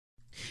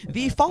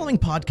The following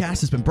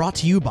podcast has been brought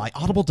to you by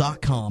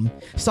Audible.com.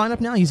 Sign up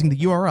now using the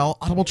URL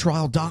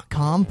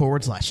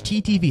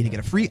audibletrial.com/TTV to get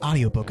a free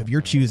audiobook of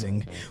your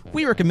choosing.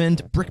 We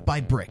recommend Brick by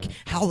Brick,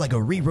 How LEGO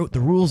Rewrote the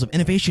Rules of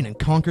Innovation and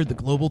Conquered the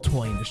Global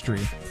Toy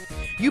Industry.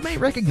 You may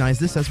recognize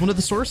this as one of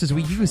the sources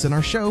we use in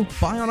our show,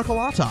 Bionicle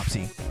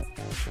Autopsy.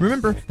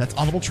 Remember, that's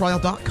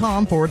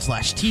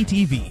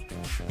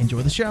audibletrial.com/TTV.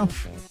 Enjoy the show.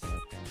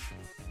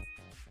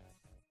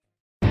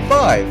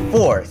 5,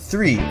 4,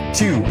 3,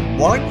 2,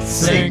 1,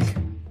 sync.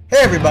 Hey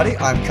everybody,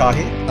 I'm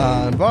Kahi.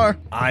 I'm Var.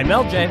 I'm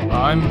Eljay.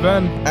 I'm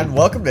Ben. And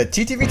welcome to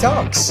TTV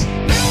Talks.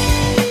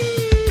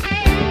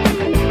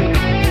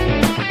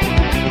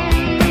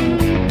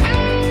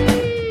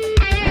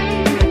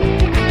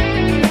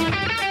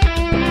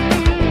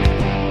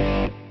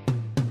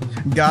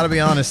 Gotta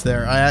be honest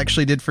there. I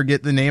actually did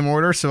forget the name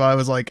order, so I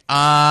was like,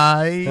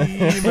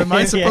 am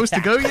I supposed to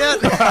go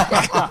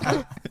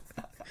yet?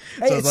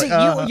 Hey, see,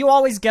 you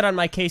always get on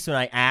my case when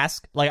I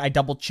ask. Like, I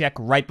double check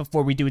right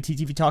before we do a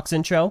TTV Talks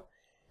intro.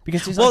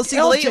 Because he's like,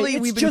 lately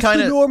we've been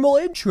kind of normal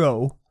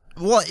intro.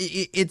 Well,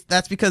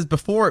 that's because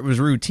before it was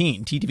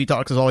routine. TTV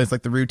Talks is always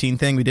like the routine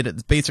thing. We did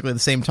it basically the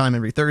same time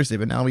every Thursday,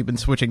 but now we've been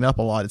switching up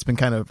a lot. It's been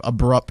kind of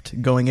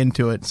abrupt going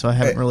into it, so I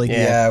haven't really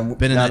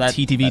been in that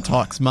TTV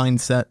Talks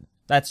mindset.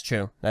 That's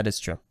true. That is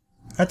true.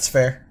 That's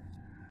fair.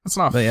 That's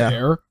not fair.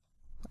 Yeah.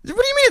 What do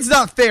you mean it's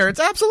not fair? It's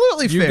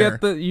absolutely fair.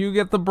 You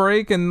get the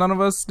break and none of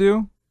us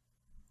do?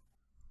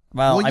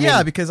 Well, I mean,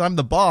 mean, because I'm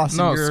the boss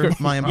and you're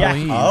my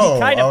employee. Yeah, he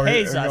kind of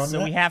pays us,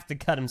 so we have to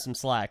cut him some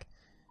slack.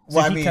 So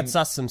well, he cuts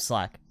us some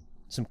slack.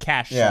 Some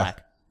cash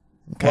slack.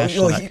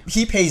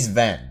 He pays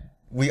Ven.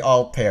 We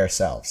all pay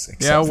ourselves.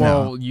 Yeah,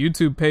 well,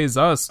 YouTube pays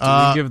us. Do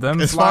we give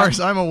them As slack? far as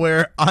I'm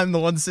aware, I'm the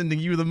one sending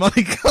you the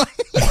money.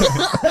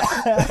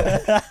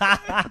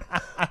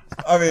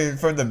 I mean,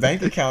 from the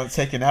bank account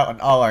taken out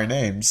on all our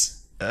names.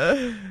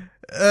 But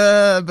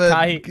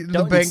Kahi,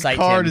 the bank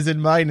card is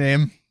in my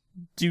name.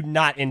 Do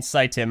not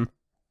incite him.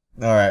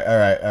 All right.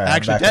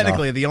 Actually,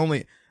 technically, the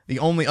only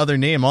other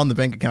name on the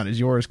bank account is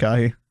yours,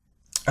 Kahi.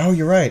 Oh,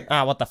 you're right.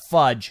 Ah, what the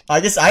fudge. I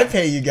guess I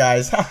pay you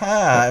guys.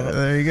 Haha.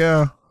 There you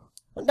go.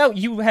 No,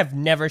 you have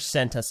never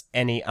sent us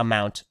any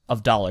amount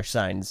of dollar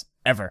signs,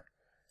 ever.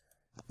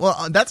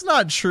 Well, that's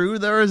not true.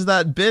 There is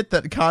that bit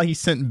that Kahi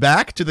sent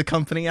back to the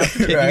company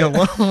after taking a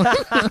loan.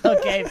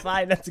 Okay,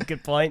 fine. That's a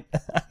good point.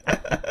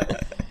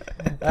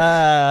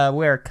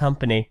 We're a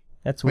company.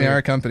 That's weird. We are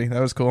a company. That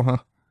was cool, huh?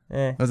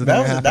 That was a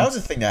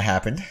thing that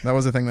happened. That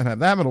was a thing that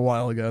happened. That happened a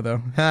while ago,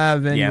 though.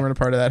 Then you weren't a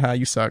part of that.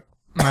 You suck.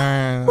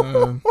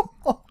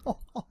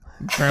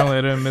 Apparently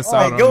I didn't miss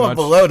out on going much.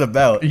 below the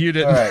belt. You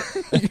didn't. All right.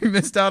 You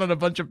missed out on a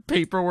bunch of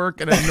paperwork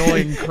and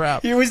annoying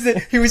crap. He was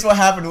what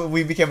happened when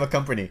we became a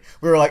company.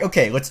 We were like,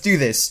 okay, let's do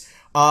this.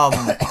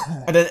 And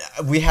then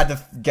we had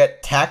to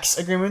get tax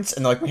agreements,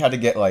 and we had to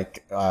get and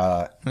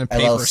pay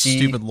LLC. for a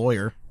stupid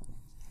lawyer.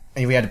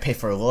 And we had to pay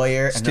for a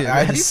lawyer. And then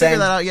have you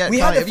figured that out yet?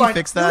 Have you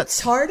fixed that?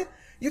 It's hard.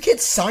 You can't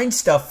sign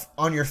stuff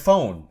on your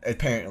phone.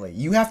 Apparently,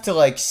 you have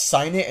to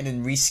sign it and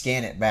then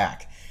rescan it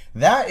back.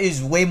 That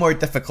is way more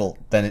difficult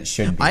than it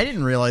should be. I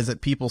didn't realize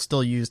that people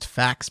still used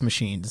fax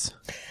machines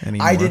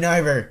anymore. I didn't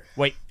either.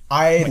 Wait.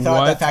 I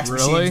thought that fax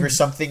machines were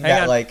something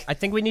that I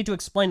think we need to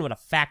explain what a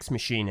fax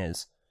machine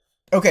is.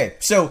 Okay,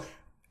 so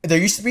there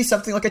used to be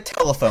something like a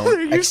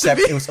telephone, except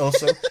it was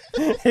also.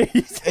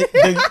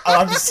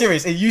 I'm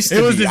serious. It used to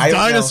be. It was a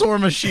dinosaur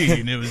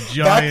machine. It was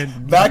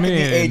giant. Back in the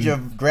age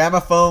of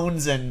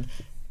gramophones and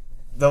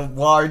the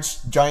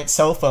large giant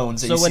cell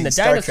phones. So when the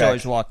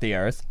dinosaurs walked the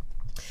earth.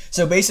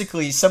 So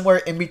basically, somewhere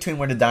in between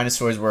when the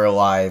dinosaurs were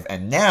alive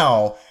and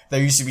now,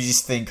 there used to be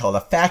this thing called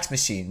a fax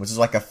machine, which is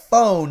like a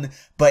phone,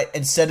 but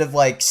instead of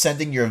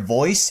sending your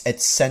voice,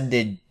 it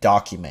sended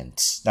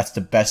documents. That's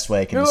the best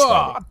way I can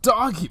describe it.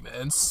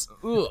 Documents?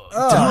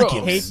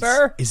 Documents?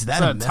 Paper? Is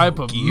that a type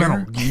of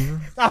Metal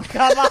Gear? Oh,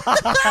 come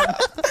on!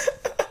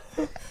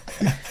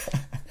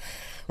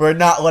 We're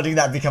not letting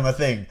that become a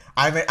thing.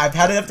 I've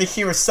had enough to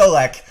hear a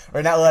Solek.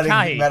 We're not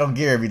letting Metal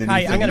Gear be the new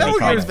thing. Metal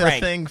Gear's been a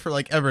thing for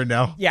ever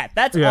now. Yeah,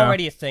 that's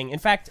already a thing. In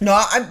fact,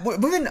 no,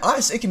 within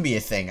us, it can be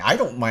a thing. I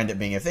don't mind it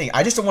being a thing.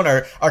 I just don't want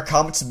our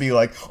comments to be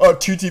like, "Oh,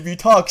 TTV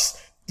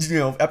Talks,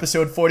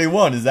 episode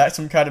 41." Is that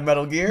some kind of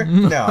Metal Gear?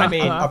 No, I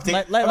mean, I'd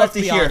let's love to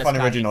be hear honest, on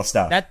original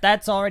stuff.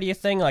 That's already a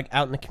thing.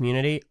 Out in the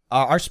community,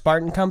 our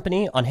Spartan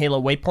company on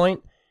Halo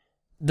Waypoint,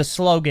 the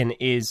slogan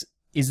is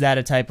that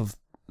a type of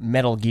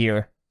Metal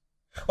Gear?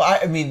 Well,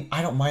 I mean,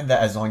 I don't mind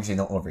that as long as they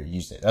don't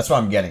overuse it. That's what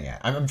I'm getting at.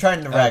 I'm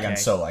trying to rag on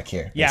Solek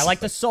here. Yeah, basically. like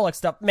the Solek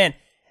stuff. Man,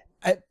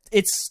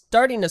 it's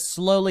starting to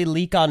slowly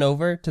leak on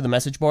over to the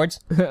message boards.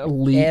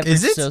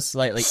 Is it? So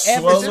slightly.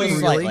 Slowly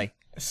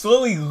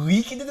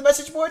leak into the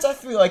message boards? I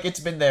feel like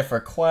it's been there for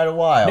quite a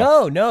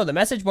while. No, the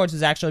message boards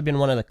has actually been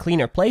one of the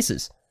cleaner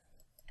places.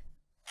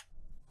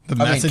 The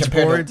message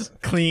boards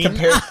clean.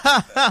 Okay,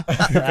 sorry.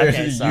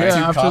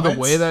 Yeah, after comments?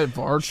 the way that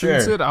Var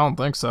treats it, I don't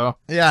think so.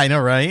 Yeah, I know,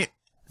 right?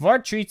 Var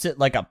treats it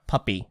like a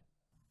puppy.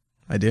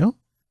 I do?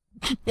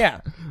 Yeah.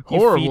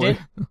 Horribly.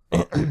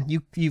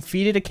 You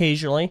feed it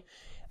occasionally,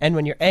 and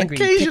when you're angry,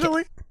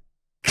 occasionally.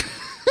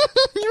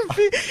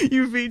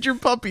 You feed your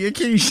puppy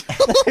occasionally.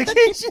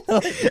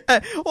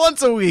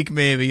 Once a week,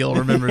 maybe you'll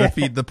remember to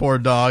feed the poor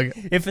dog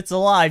If it's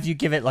alive, you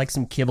give it like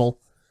some kibble.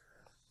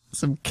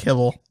 some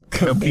kibble.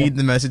 Feed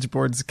the message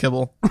boards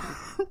kibble.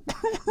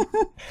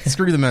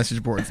 Screw the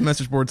message boards. The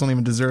message boards don't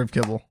even deserve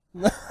kibble.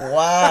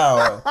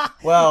 Wow.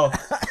 Well,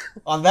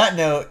 on that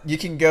note, you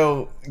can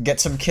go get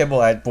some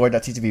kibble at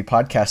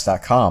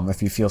board.ttvpodcast.com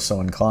if you feel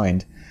so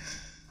inclined.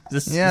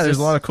 There's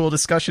a lot of cool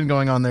discussion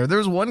going on there. There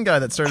was one guy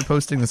that started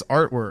posting this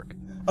artwork.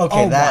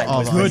 Okay, Oh that my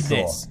was pretty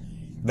goodness. cool.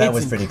 That It's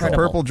was pretty cool.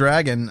 incredible. Purple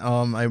Dragon,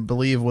 I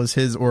believe was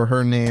his or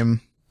her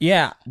name.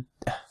 Yeah.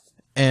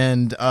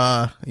 And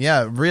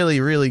really,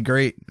 really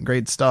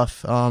great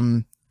stuff.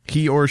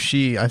 He or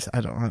she, I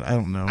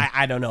don't know.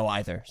 I don't know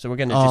either. So we're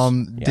gonna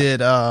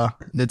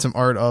just did some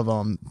art of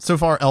so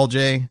far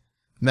Eljay,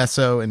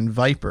 Meso, and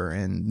Viper,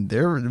 and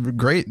they're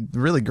great,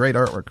 really great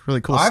artwork,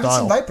 really cool I haven't style.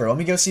 seen Viper. Let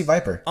me go see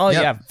Viper. Oh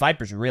Yep. yeah,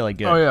 Viper's really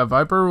good. Oh yeah,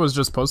 Viper was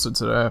just posted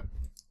today.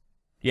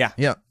 Yeah.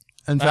 Yeah,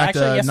 in fact,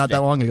 actually, not yesterday.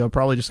 that long ago,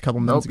 probably just a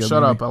couple Nope, minutes ago.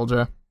 shut maybe. up,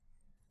 LJ.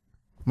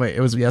 Wait,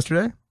 it was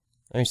yesterday?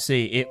 Let me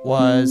see. It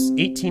was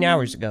 18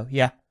 hours ago.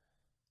 Yeah.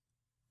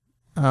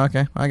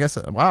 Okay, I guess.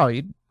 Wow,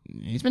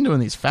 he's been doing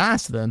these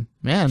fast then,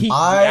 man.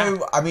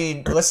 I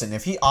mean, listen,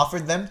 if he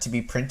offered them to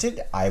be printed,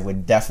 I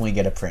would definitely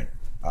get a print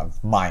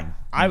of mine.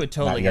 I would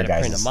totally Not get your a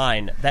print guys's. of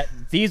mine.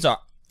 These are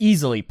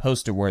easily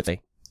poster worthy.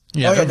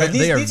 yeah, Oh yeah, they, no,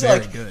 they are these are very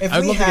like good. if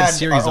I'd we love to get a had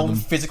series our of own them.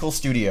 physical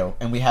studio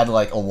and we had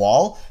like a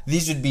wall,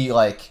 these would be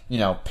like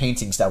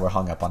paintings that were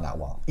hung up on that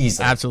wall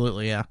easily.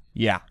 Absolutely, yeah.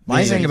 Yeah.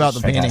 My These are thing about the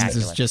just paintings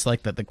fantastic. is just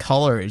like that the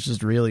color is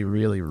just really,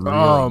 really, really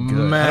Oh good.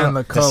 man,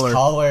 the The color.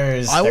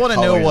 colors. I the want to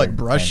know colors what are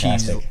brush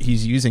fantastic.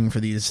 he's using for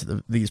these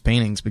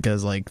paintings,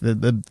 because like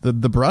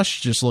the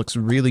brush just looks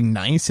really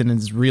nice and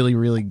it's really,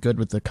 really good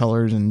with the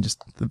colors and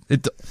just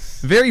it's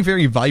very,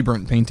 very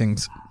vibrant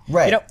paintings.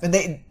 Right, You know- and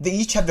they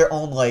each have their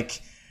own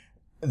like.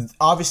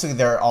 Obviously,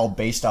 they're all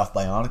based off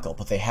Bionicle,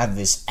 but they have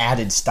this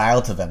added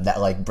style to them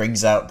that like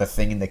brings out the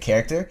thing in the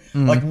character.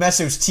 Like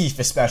Meso's teeth,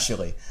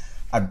 especially.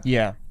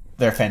 Yeah.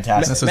 They're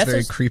fantastic. This is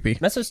very creepy.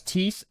 Meso's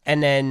teeth,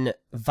 and then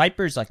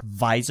Viper's like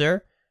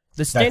visor.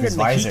 The standard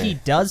Viper's Mahiki visor.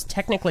 does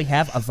technically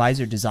have a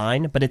visor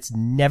design, but it's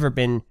never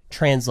been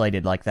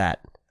translated like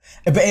that.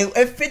 But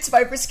it fits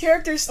Viper's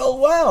character so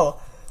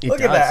well. It Look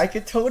at does. that. I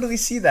could totally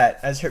see that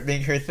as her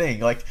being her thing.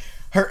 Like,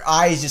 her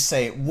eyes just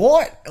say,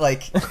 what?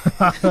 Like,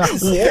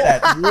 see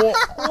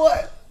that.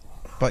 What?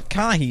 But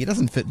Kahi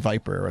doesn't fit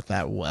Viper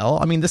that well.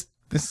 I mean, this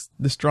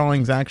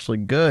drawing's actually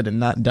good and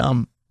not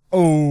dumb.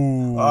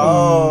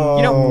 Oh.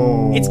 You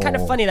know, it's kind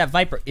of funny that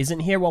Viper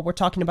isn't here while we're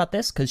talking about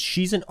this, because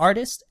she's an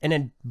artist, and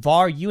then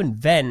Var, you and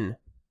Ven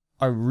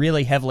are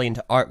really heavily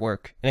into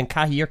artwork, and then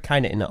Kahi, you're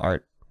kind of into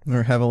art.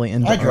 They're heavily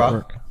into I draw.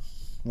 artwork.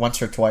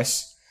 Once or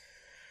twice.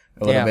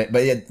 A little Yeah. bit.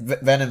 But yeah,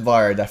 Ven and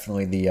Var are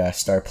definitely the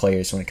star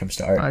players when it comes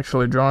to art. I'm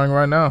actually drawing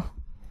right now.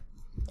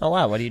 Oh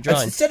wow, what are you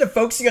drawing? Instead of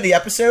focusing on the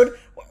episode,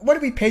 what do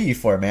we pay you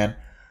for, man?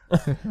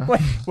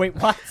 Wait,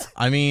 what?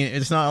 I mean,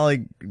 it's not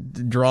like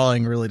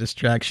drawing really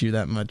distracts you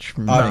that much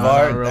from Var, making-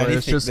 Not really. It's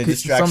anything just that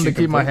distracts something you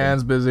to keep my completely.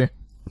 hands busy.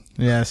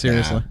 Yeah,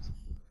 seriously.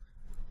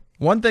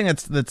 One thing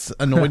that's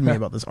annoyed me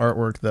about this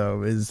artwork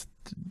though is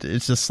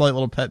it's a slight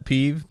little pet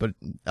peeve, but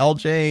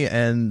Eljay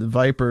and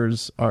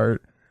Viper's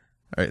art,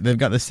 they've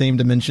got the same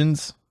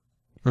dimensions.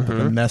 But the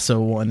Meso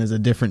one is a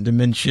different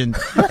dimension,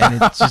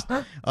 and it's just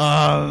It's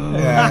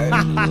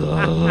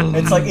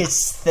like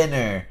it's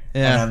thinner.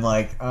 Yeah. And I'm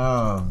like,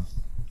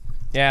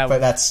 Yeah, but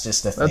that's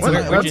just a thing. That's One,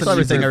 an- one that's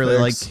other an thing I really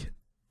easy fix. like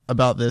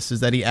about this is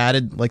that he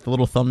added like the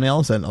little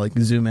thumbnails that like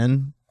zoom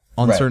in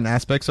on Right. certain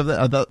aspects of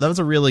that. That was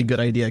a really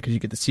good idea because you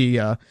get to see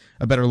a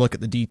better look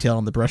at the detail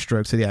and the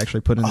brushstrokes that he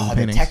actually put into the the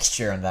painting.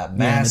 texture on that and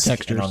the mask and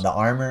textures. on the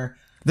armor.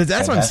 That's what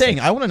I'm Fantastic. saying.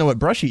 I want to know what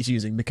brush he's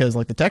using because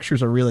like the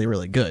textures are really,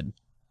 really good.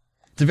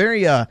 It's a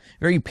very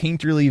very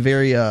painterly,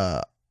 very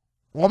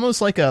almost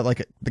like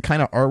the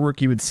kind of artwork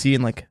you would see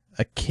in like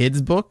a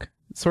kid's book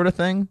sort of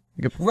thing.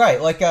 Like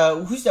Right, like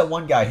who's that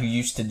one guy who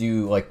used to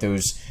do like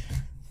those?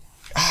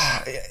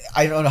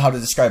 I don't know how to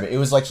describe it. It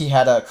was like he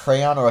had a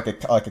crayon or like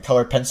a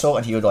colored pencil,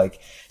 and he would like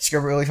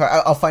scribble really hard.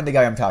 I'll find the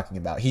guy I'm talking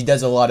about. He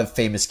does a lot of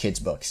famous kids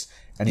books,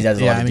 and he does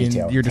a yeah, lot I of mean,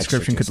 detail. your texture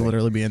description to could his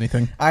literally be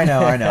anything. I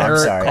know. I'm Eric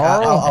sorry.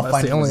 Carl. I'll That's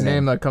find the only his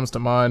name that comes to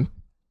mind.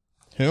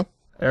 Who?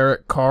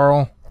 Eric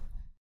Carl.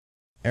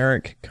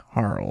 Eric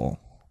Carl.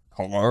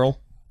 Coral.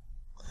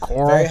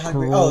 Very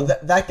hungry. Oh,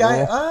 that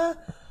guy?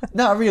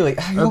 Not really.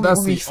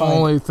 That's the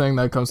only thing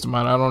that comes to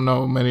mind. I don't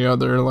know many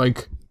other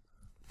like.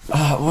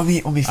 Let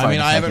me find. I mean,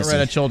 if I haven't can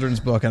read a see. children's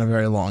book in a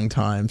very long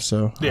time,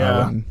 so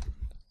Yeah.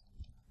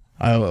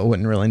 I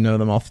wouldn't really know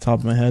them off the top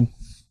of my head.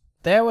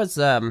 There was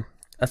a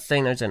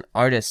thing. There's an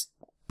artist,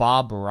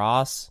 Bob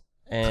Ross,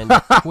 and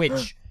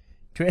Twitch.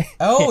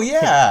 Oh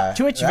yeah,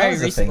 Twitch That very was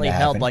a thing recently that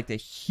held happened. like the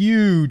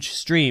huge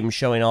stream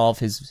showing all of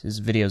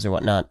his videos or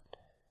whatnot.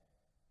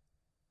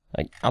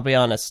 Like, I'll be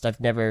honest,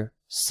 I've never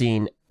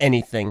seen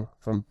anything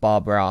from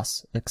Bob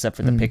Ross except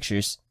for the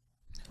pictures.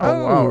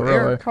 Oh, wow, really?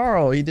 Eric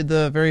Carl. He did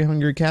the Very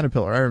Hungry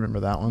Caterpillar. I remember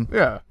that one.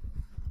 Yeah.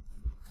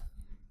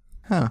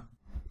 Huh.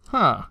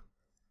 Huh.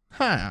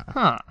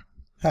 Huh.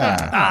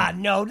 Ah,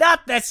 no,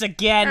 not this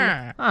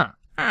again. But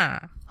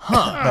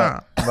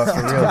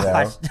for real though,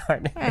 Gosh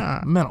darn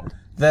it. Mental.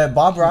 the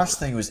Bob Ross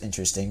thing was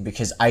interesting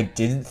because I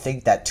didn't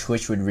think that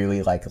Twitch would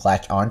really like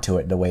latch onto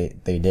it the way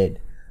they did.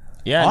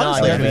 Yeah,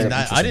 Honestly, no, I I mean, agree.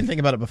 I didn't think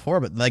about it before,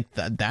 but like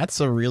that's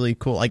a really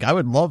cool. Like, I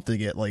would love to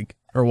get like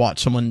or watch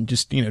someone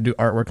just do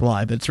artwork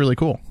live. It's really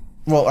cool.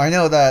 Well, I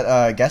know that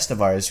a guest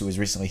of ours who was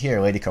recently here,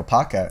 Lady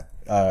Kopaka,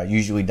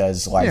 usually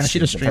does live Yeah, she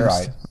does streams of her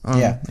streams. art.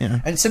 Yeah.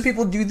 And some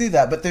people do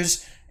that, but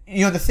there's,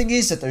 the thing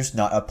is that there's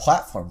not a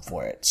platform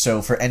for it.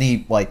 So for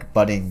any like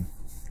budding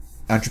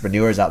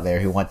entrepreneurs out there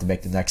who want to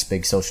make the next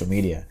big social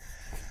media,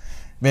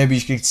 maybe you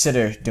should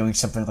consider doing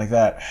something like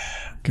that.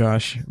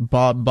 Gosh,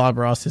 Bob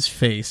Ross's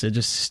face, it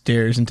just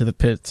stares into the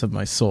pits of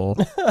my soul.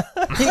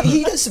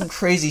 He does some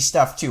crazy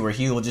stuff too, where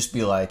he will just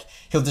be like,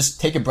 he'll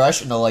just take a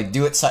brush and he'll like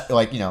do it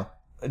like,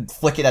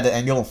 flick it at an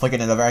angle and flick it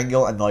at another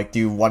angle and like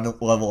do one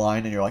level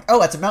line and you're like, oh,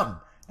 that's a mountain.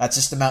 That's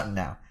just a mountain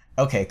now.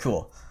 Okay,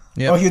 cool.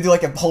 Yep. Or he'll do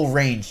like a whole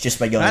range just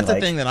by going That's like...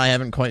 the thing that I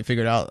haven't quite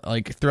figured out.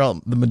 Like, throughout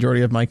the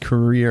majority of my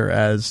career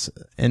as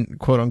an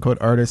quote-unquote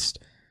artist,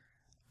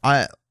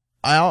 I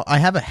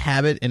have a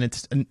habit, and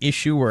it's an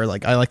issue where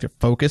like I like to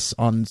focus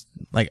on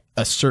like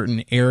a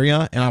certain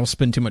area, and I'll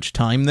spend too much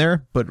time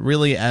there. But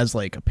really, as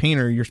like a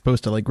painter, you're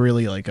supposed to like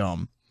really like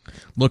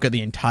look at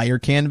the entire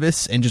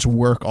canvas and just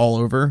work all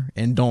over,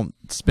 and don't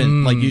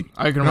spend like you.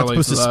 I can you're not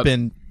relate supposed to that.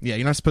 spend. Yeah,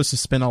 you're not supposed to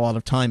spend a lot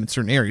of time in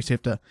certain areas. You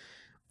have to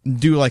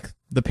do like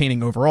the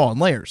painting overall in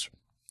layers.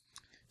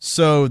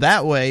 So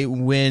that way,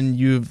 when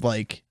you've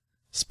like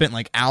spent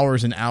like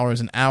hours and hours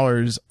and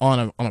hours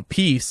on a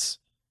piece,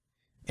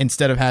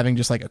 instead of having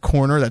just like a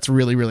corner that's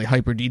really, really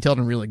hyper detailed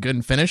and really good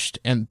and finished,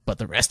 but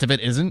the rest of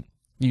it isn't,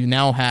 you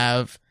now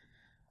have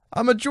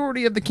a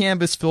majority of the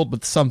canvas filled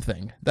with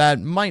something that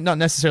might not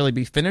necessarily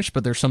be finished,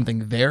 but there's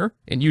something there.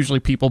 And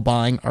usually people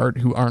buying art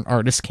who aren't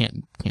artists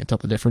can't tell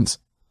the difference.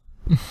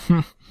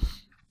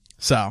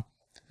 So,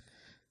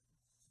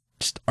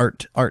 just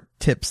art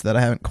tips that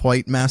I haven't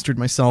quite mastered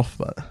myself,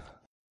 but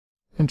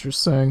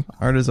Interesting.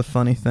 art is a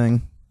funny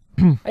thing.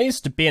 I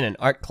used to be in an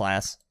art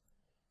class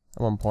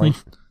at one point.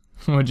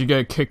 Would you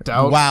get kicked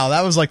out? Wow,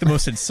 that was like the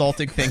most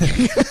insulting thing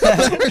you've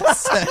ever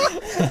said.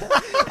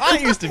 I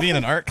used to be in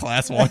an art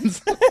class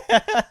once.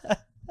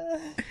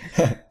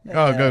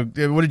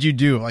 What did you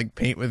do? Like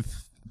paint with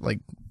like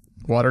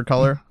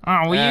watercolor?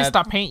 Oh, we used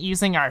to paint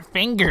using our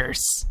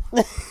fingers.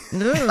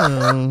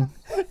 No.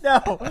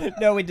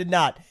 No, we did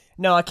not.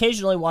 No,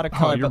 occasionally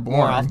watercolor, you're but more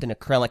boring. often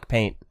acrylic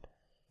paint.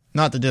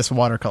 Not to diss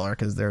watercolor,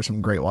 because there are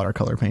some great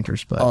watercolor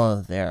painters, but,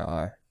 Oh, there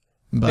are.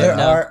 There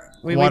No. are...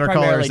 We watercolor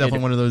primarily is definitely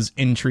did- one of those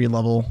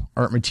entry-level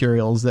art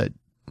materials that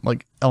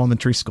like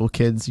elementary school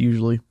kids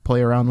usually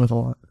play around with a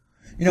lot.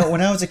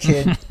 when I was a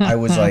kid, I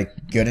was like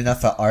good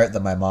enough at art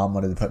that my mom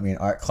wanted to put me in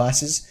art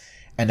classes,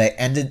 and I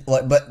ended.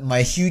 But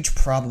my huge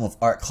problem with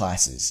art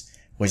classes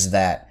was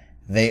that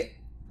they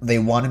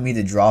wanted me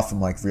to draw from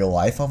like real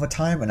life all the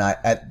time, and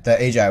at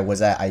the age I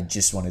was at, I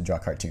just wanted to draw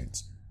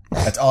cartoons.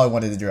 That's all I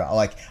wanted to draw.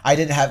 Like I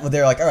didn't have.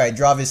 They're like, all right,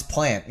 draw this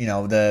plant,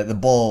 the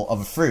bowl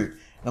of a fruit.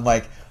 And I'm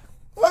like,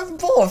 what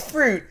bowl of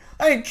fruit?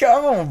 I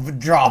won't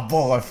draw a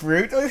bowl of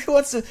fruit. Who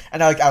wants to?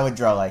 And I would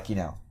draw like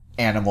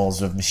animals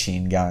with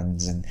machine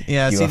guns and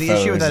Yeah, see, the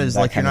UFOs issue with that and is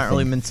like you're kind of not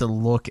really thing. meant to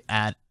look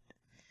at.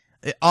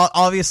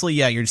 Obviously,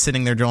 yeah, you're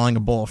sitting there drawing a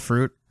bowl of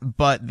fruit,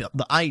 but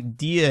the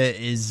idea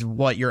is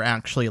what you're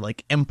actually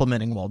like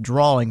implementing while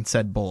drawing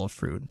said bowl of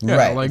fruit. Yeah,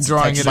 Right, like it's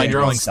drawing it texture in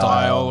your own and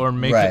style, or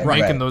making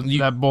Right.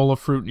 that bowl of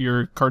fruit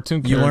your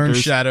cartoon You characters.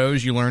 learn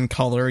shadows, you learn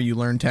color, you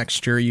learn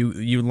texture, you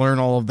learn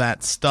all of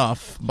that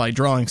stuff by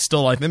drawing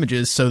still life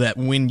images, so that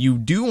when you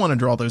do want to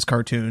draw those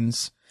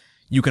cartoons,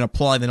 you can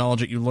apply the knowledge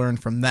that you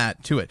learned from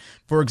that to it.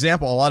 For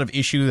example, a lot of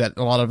issue that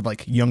a lot of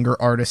like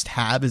younger artists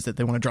have is that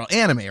they want to draw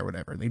anime or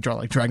whatever. They draw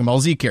like Dragon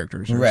Ball Z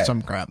characters or Right.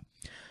 some crap.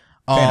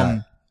 Fan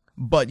art.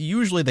 But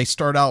usually they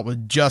start out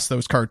with just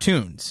those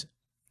cartoons.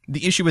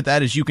 The issue with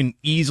that is you can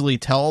easily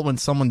tell when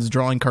someone's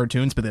drawing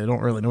cartoons, but they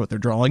don't really know what they're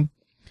drawing.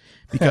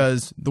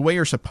 Because the way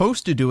you're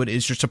supposed to do it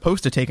is you're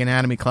supposed to take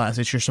anatomy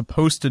classes. You're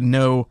supposed to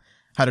know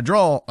how to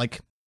draw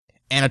like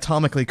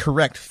anatomically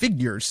correct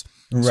figures.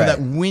 So Right.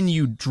 that when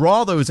you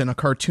draw those in a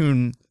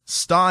cartoon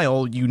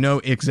style, you know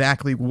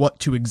exactly what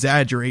to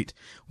exaggerate,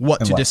 what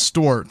And to what.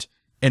 distort,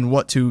 and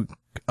what to,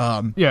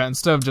 Yeah,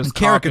 instead of just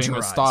copying a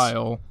Caricaturize.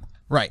 style,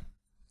 right.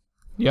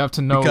 you have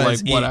to know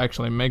Because like what it-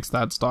 actually makes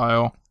that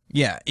style.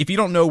 Yeah, if you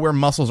don't know where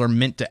muscles are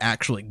meant to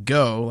actually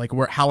go, like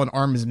how an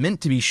arm is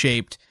meant to be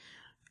shaped,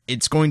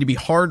 it's going to be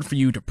hard for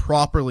you to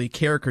properly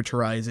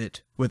caricaturize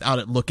it without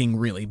it looking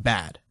really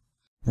bad.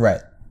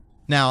 Right.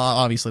 Now,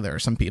 obviously, there are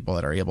some people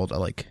that are able to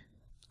like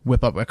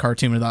whip up a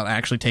cartoon without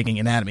actually taking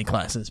anatomy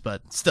classes,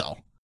 but still,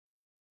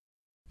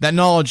 that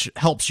knowledge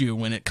helps you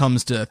when it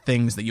comes to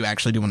things that you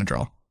actually do want to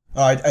draw.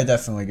 Oh, I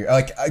definitely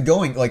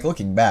agree.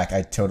 Looking back,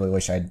 I totally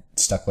wish I'd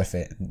stuck with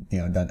it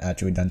and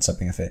done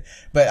something with it.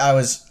 But I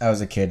was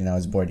a kid and I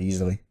was bored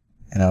easily,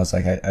 and I was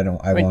like, I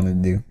Wait.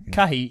 wanted to do.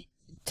 Kahi,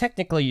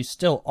 technically you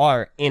still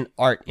are in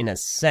art in a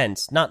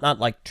sense, not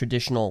like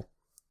traditional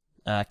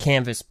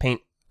canvas,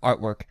 paint,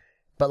 artwork.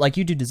 But like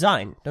you do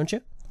design, don't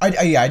you?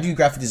 I do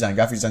graphic design.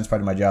 Graphic design's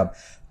part of my job.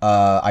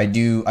 I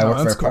work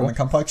for an apartment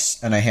complex,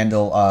 and I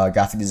handle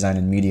graphic design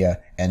and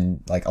media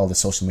and like all the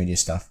social media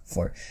stuff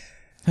for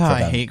I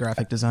them. hate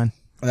graphic design.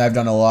 And I've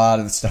done a lot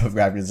of stuff with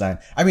graphic design.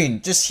 I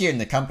mean, just here in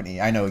the company,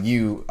 I know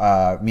you,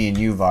 me and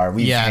you, Var,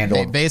 we've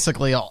handled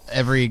basically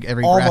every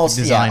almost, graphic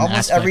design almost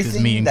aspect everything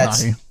is me and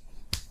that's Kahi.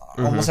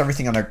 almost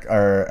everything on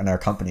our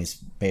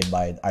company's made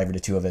by either the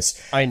two of us.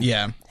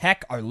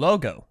 Heck, our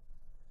logo.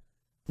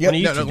 Yep.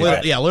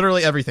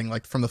 Literally everything,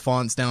 like from the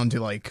fonts down to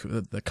like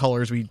the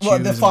colors we choose. Well,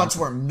 the fonts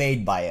weren't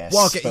made by us.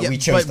 Well, okay, but we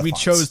chose the we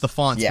fonts. chose the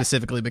font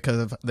specifically because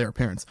of their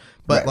appearance.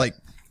 But Right.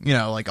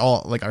 like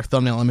all like our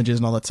thumbnail images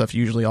and all that stuff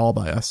usually all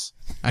by us.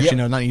 Actually,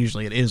 no, not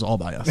usually. It is all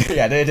by us.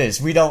 Yeah, it is.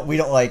 We don't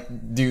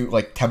like do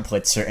like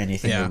templates or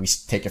anything. Where we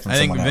take it from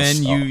someone else. I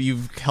think Vin,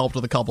 you've helped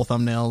with a couple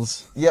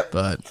thumbnails. Yep.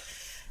 But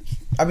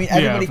I mean,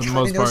 everybody for the kind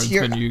most of part, knows it's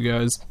here. been you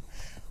guys.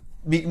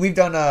 We've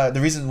done the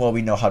reason why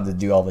we know how to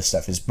do all this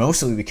stuff is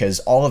mostly because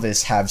all of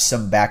us have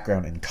some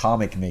background in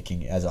comic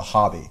making as a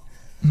hobby.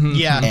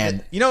 yeah,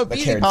 And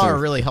BZ carried Power through.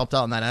 really helped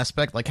out in that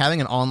aspect. Like having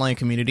an online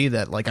community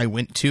that like I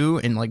went to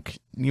and like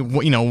you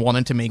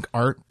wanted to make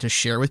art to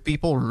share with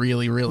people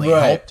really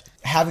helped.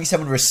 Having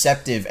someone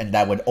receptive and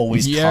that would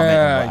always comment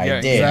on what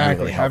I did exactly.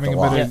 really helped Having a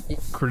lot. bit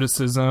of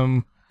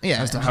criticism.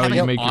 Yeah, as to how having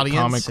you an make your audience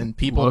comic and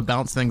people to look.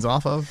 bounce things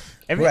off of.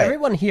 Right.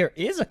 Everyone here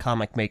is a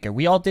comic maker.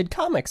 We all did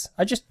comics.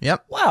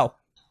 Yep. Wow.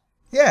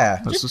 Yeah.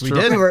 This is we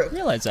true. did. We were,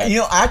 Realize that.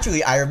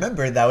 Actually, I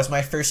remember that was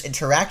my first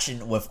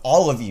interaction with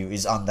all of you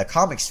is on the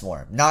comics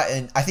forum.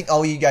 I think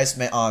all you guys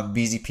met on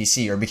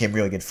BZPC or became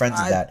really good friends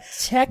of that.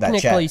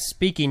 Technically chat.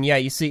 speaking, yeah,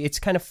 you see, it's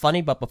kind of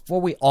funny, but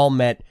before we all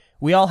met,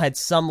 we all had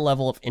some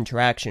level of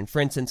interaction. For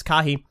instance,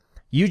 Kahi,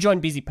 you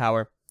joined BZ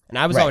Power, and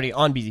I was Right. already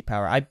on BZ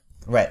Power.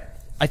 Right.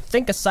 I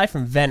think aside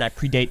from Ven, I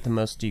predate the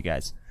most of you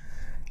guys.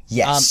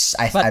 Yes,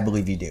 I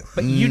believe you do.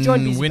 But you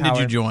joined BZ When Power.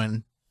 did you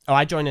join? Oh,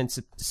 I joined in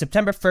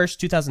September 1st,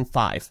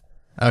 2005.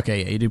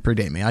 Okay, yeah, you do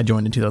predate me. I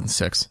joined in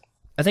 2006.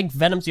 I think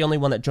Venom's the only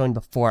one that joined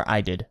before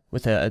I did,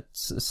 with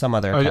some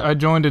other account. I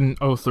joined in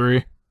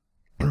 03.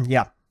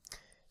 Yeah.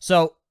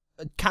 So,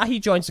 Kahi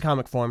joins the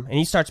comic forum, and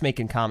he starts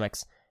making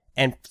comics.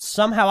 And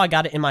somehow I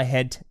got it in my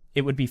head,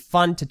 it would be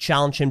fun to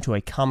challenge him to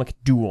a comic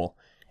duel.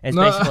 And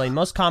it's basically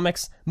most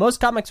comics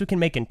we can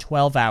make in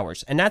 12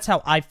 hours. And that's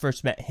how I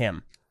first met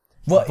him.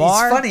 Well,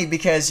 Var- it's funny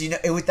because,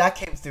 that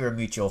came through a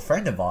mutual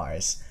friend of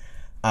ours.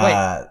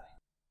 Wait.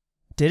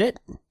 Did it?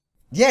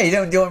 Yeah, you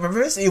don't remember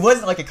this? It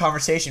wasn't like a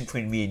conversation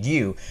between me and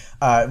you.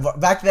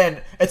 Back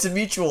then, it's a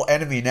mutual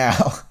enemy now.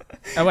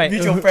 Oh, wait.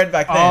 Mutual friend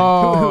back then.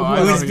 Oh,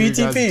 I it know was who you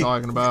guys VTP. are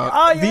talking about.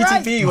 Oh, you're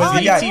VTP right. was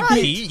the guy.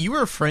 VTP? You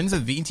were friends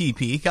with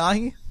VTP,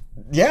 Kahi?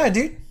 Yeah,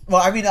 dude.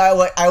 Well, I mean,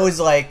 I was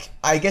like,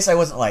 I guess I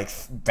wasn't like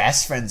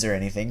best friends or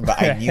anything,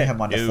 but I knew him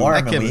on the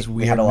forum, that kid and was we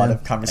weird, had a lot man.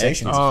 of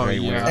conversations. Oh, very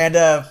yeah. weird.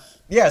 And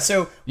yeah,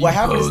 so what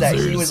happened is that he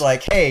posers. was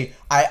like, "Hey,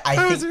 I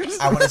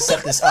think I want to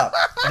set this up,"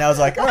 and I was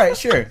like, "All right,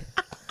 sure."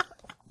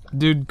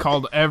 Dude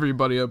called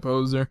everybody a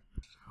poser.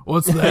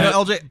 What's that?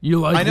 LJ,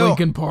 you I like know-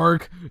 Linkin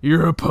Park?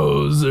 You're a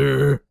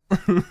poser.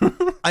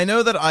 I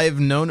know that I had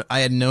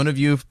known of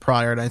you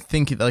prior, and I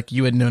think like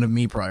you had known of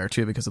me prior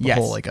too, because of the Yes.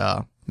 whole like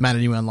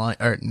Matanui Online,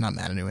 or not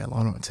Matanui Online,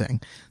 what am I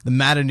saying? The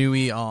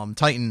Matanui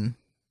Titan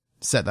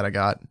set that I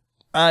got.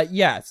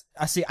 Yes.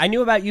 I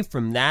knew about you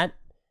from that,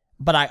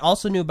 but I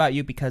also knew about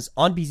you because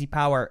on BZ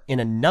Power, in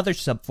another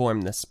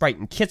subforum, the Sprite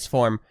and Kits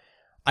forum,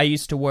 I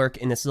used to work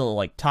in this little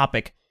like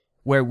topic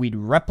where we'd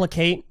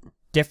replicate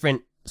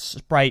different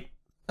Sprite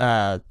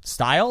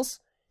styles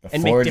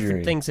and make different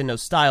forgery. things in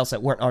those styles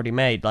that weren't already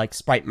made, like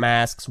Sprite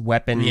masks,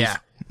 weapons, Yeah.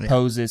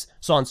 poses,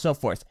 so on and so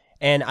forth.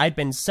 And I'd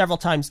been several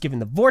times given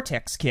the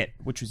Vortex kit,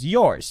 which was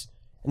yours.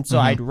 And so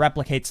I'd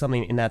replicate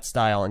something in that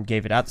style and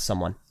gave it out to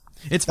someone.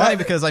 It's funny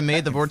because I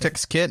made the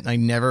Vortex kit, and I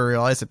never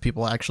realized that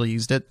people actually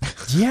used it.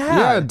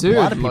 Yeah, dude. A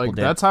lot of people Like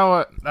did. that's how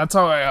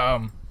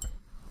I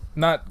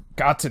not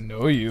got to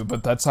know you,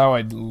 but that's how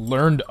I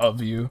learned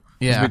of you.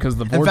 Yeah, is because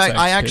the in Vortex fact,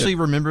 I kit. actually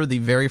remember the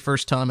very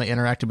first time I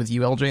interacted with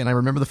you, LJ, and I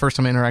remember the first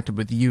time I interacted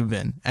with you,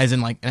 Vin, as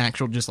in like an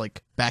actual just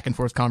like back and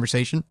forth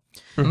conversation.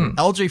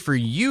 LJ, for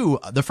you,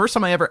 the first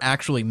time I ever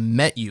actually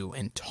met you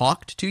and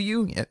talked to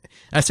you, and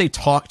I say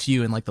talk to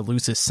you in like the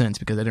loosest sense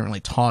because I didn't really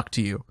talk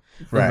to you,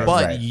 Right,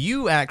 but right.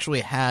 you actually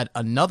had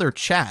another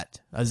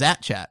chat, a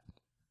Zat chat,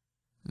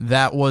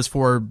 that was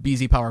for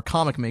BZ Power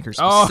comic makers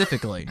Oh.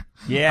 specifically.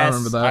 Yes,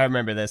 remember that. I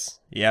remember this.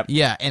 Yep.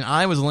 Yeah, and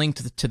I was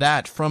linked to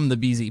that from the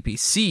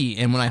BZPC,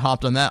 and when I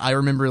hopped on that, I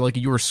remember like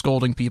you were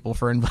scolding people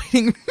for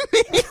inviting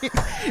me,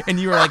 and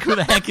you were like, "Who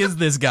the heck is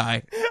this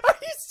guy?" Are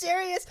you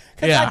serious?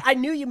 Because Yeah. I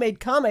knew you made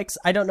comics.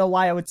 I don't know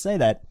why I would say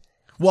that.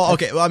 Well,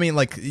 okay, well, I mean,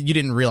 like you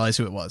didn't realize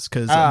who it was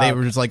because they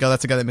were just like, "Oh,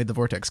 that's the guy that made the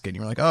Vortex skin."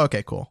 You were like, "Oh,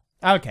 okay, cool."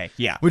 Okay,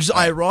 yeah. Which is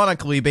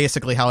ironically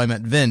basically how I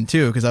met Vin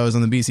too, because I was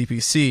on the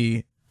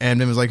BCPC And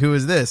Vin was like, who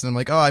is this? And I'm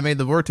like, oh, I made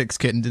the Vortex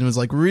kit. And Vin was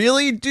like,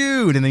 really,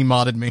 dude? And then he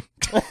modded me.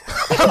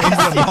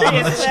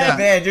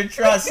 Man, your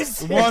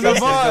trust. One of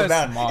us.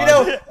 You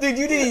know, dude,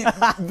 you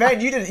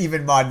didn't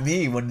even mod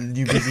me when the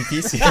new Busy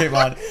PC came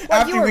on.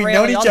 After we've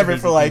known each other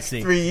for like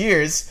 3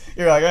 years,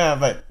 you're like,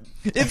 but.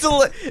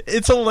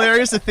 It's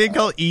hilarious to think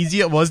how easy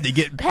it was to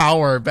get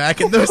power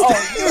back in those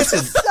days.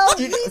 Listen,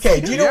 do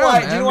you know why?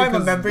 Do you know why I'm a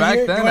member here?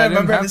 Do you know why I'm a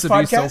member of this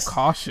podcast? Be so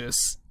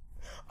cautious.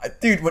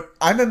 Dude,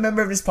 I'm a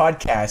member of this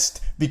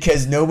podcast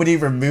because nobody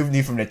removed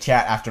me from the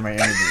chat after my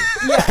interview.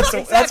 Yeah, so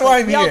exactly. That's why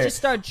I'm we here. all just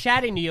started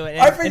chatting to you,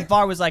 and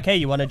Var was like, hey,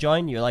 you want to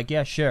join? You're like,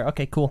 yeah, sure.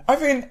 Okay, cool.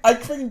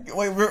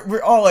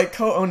 We're all like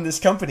co-own this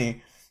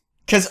company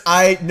because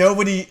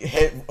nobody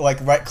hit like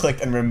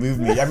right-click and remove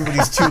me.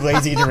 Everybody's too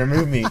lazy to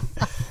remove me.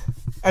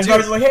 And I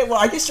was like, hey, well,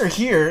 I guess you're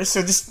here,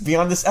 so just be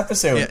on this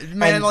episode. Yeah,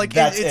 man, and like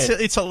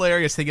it's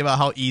hilarious thinking about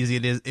how easy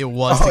it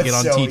was to get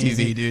on so TTV,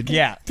 easy. dude.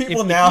 Yeah.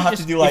 People now have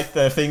to do like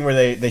the thing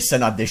where they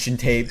send audition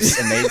tapes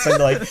and they send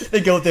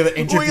they go through an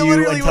interview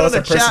and tell us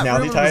their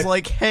personality type. Was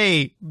like,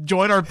 hey,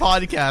 join our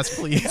podcast,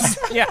 please.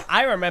 Yeah,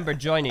 I remember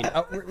joining.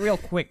 Real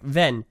quick,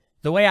 Ven,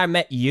 the way I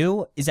met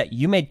you is that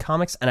you made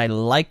comics, and I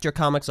liked your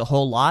comics a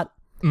whole lot.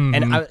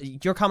 Mm-hmm.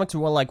 And your comics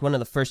were like one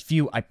of the first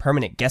few I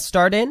permanent guest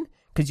starred in.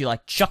 Because you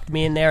like chucked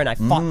me in there and I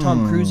fought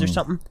Tom Cruise or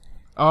something.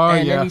 Oh,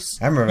 and yeah. Then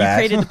I remember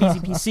that. You created the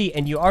BZPC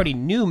and you already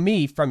knew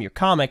me from your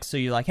comics, so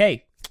you're like,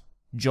 hey,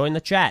 join the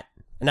chat.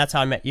 And that's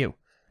how I met you.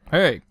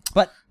 Hey,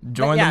 but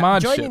join yeah, the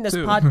mod joining shit, this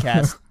too.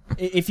 podcast,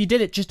 if you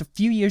did it just a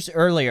few years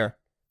earlier,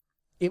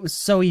 it was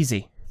so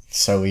easy.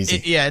 So easy.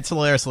 It's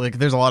hilarious. Like,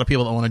 there's a lot of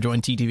people that want to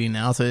join TTV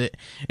now, so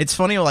it's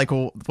funny, like,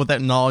 what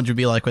that knowledge would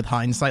be like with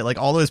hindsight. Like,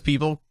 all those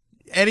people,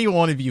 any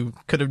one of you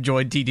could have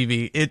joined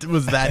TTV. It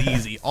was that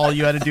easy. All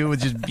you had to do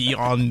was just be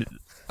on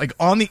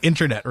the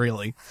internet,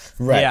 really.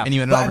 Right. Yeah. And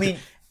you I mean,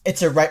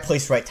 it's a right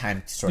place, right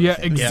time sort of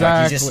thing.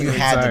 Exactly. You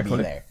had to be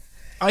there.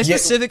 I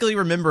specifically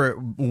remember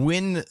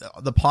when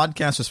the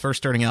podcast was first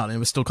starting out, and it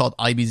was still called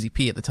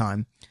IBZP at the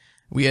time.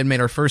 We had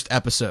made our first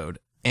episode,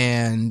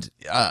 and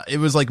it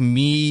was like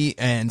me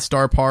and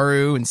Star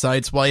Paru and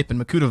Sideswipe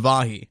and Makuta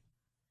Vahi.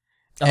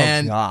 Oh,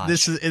 and gosh.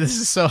 this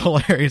is so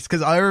hilarious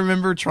because I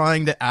remember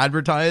trying to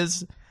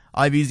advertise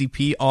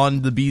IBZP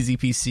on the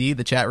BZPC,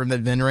 the chat room that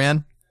Vin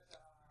ran.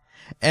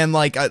 And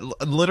like, I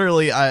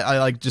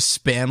like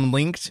just spam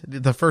linked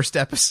the first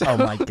episode. Oh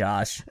my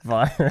gosh.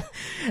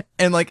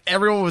 And like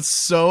everyone was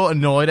so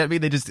annoyed at me,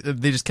 they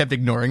just kept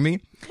ignoring me.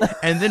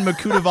 And then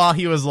Makuta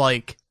Vahi was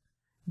like,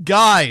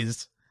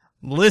 guys,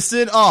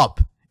 listen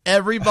up.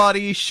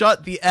 Everybody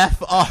shut the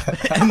F up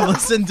and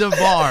listen to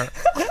Var.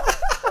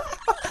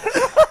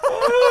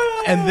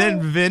 And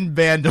then Vin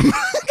banned him.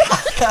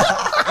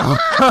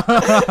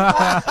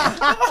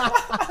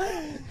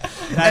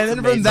 And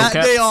then from that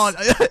day on,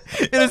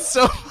 it is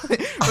so funny.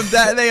 From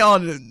that day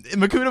on,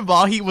 Makuta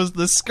Vahi was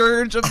the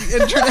scourge of the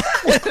internet.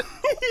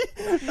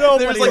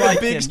 There was like a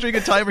big string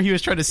of time where he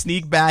was trying to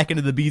sneak back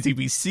into the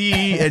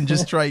BZBC and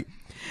just try.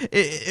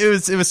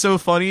 It was so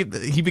funny.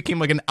 He became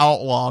like an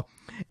outlaw.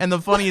 And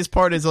the funniest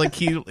part is like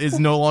he is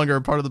no longer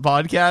a part of the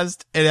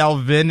podcast, and now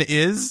Vin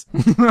is.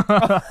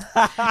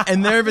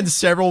 And there have been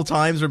several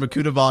times where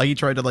Makuta Vahi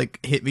tried to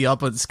like hit me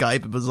up on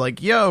Skype and was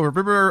like, "Yo,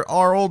 remember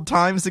our old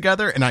times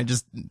together?" And I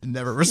just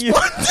never responded.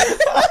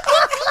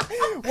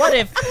 What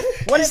if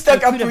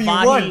stuck up Makuta for you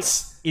Vahi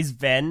once. is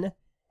Ven,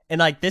 and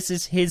like this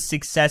is his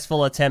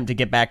successful attempt to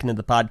get back into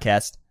the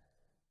podcast?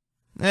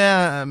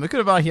 Yeah,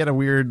 Makuta Vahi had a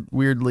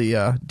weirdly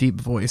deep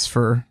voice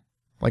for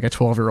like a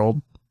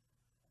 12-year-old.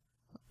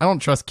 I don't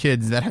trust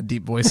kids that have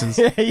deep voices.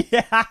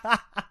 Yeah.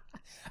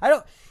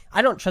 I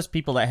don't trust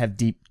people that have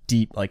deep,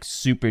 like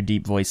super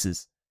deep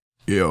voices.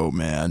 Yo,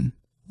 man.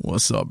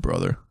 What's up,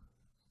 brother?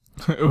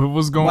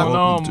 What's going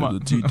on? Welcome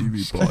to the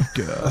TTV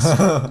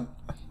podcast.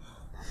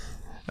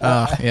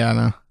 Yeah,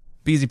 no.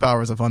 BZ Power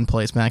was a fun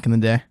place back in the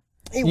day.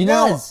 It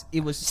was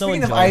so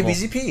Speaking enjoyable. of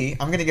IBZP,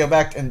 I'm going to go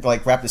back and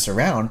like wrap this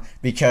around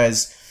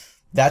because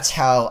that's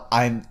how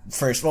I'm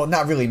first, well,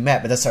 not really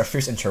met, but that's our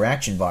first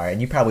interaction, Var, and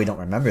you probably don't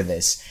remember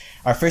this.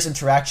 Our first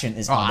interaction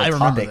is on the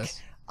topic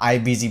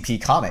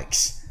IBZP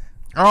comics.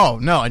 Oh,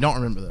 no, I don't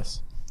remember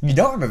this. You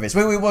don't remember this?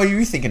 Wait, what were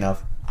you thinking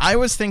of? I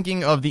was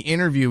thinking of the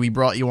interview we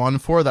brought you on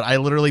for that I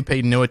literally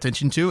paid no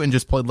attention to and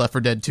just played Left 4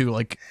 Dead 2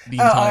 like the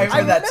entire I time.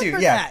 remember that too,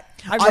 yeah.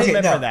 I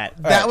remember that.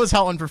 That was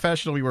how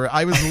unprofessional we were.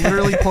 I was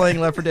literally playing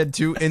Left 4 Dead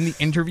 2 in the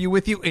interview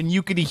with you, and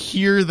you could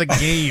hear the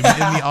game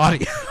in the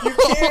audio.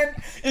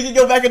 You can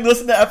go back and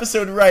listen to the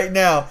episode right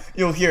now.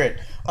 You'll hear it.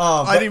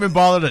 I didn't even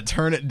bother to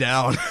turn it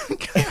down.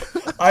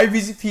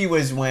 IBZP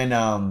was when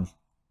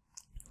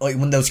like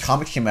when those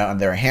comics came out and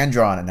they were hand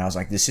drawn, and I was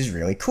like, this is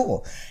really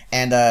cool.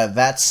 And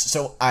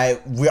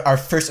our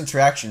first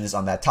interaction is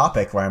on that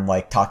topic where I'm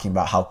like talking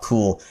about how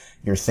cool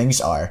your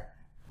things are,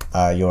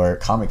 your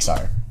comics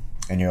are,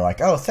 and you're like,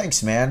 oh,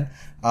 thanks, man.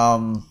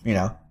 You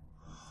know.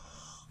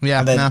 Yeah.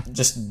 And then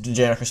just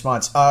generic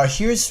response. Let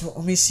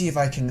me see if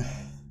I can.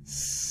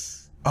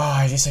 Oh,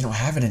 I guess I don't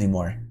have it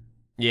anymore.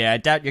 Yeah, I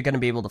doubt you're going to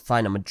be able to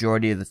find a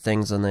majority of the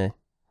things on the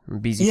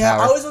BZ Yeah,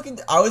 Power.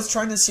 I was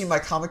trying to see my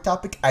comic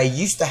topic. I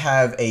used to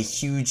have a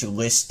huge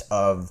list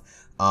of,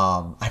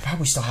 I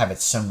probably still have it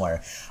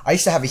somewhere. I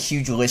used to have a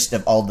huge list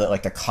of all the,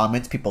 like, the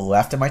comments people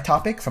left in my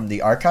topic from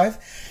the archive.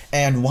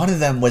 And one of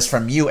them was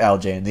from you,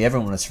 Eljay, and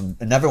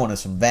another one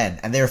was from Ben.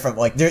 And they were from,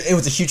 like, it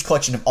was a huge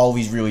collection of all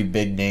these really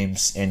big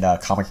names in,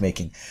 comic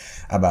making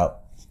about,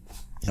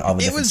 all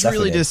the It different was stuff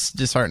really we did.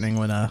 disheartening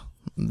when,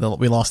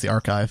 we lost the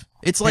archive.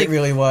 It's like, It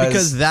really was.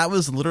 because that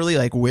was literally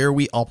like where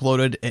we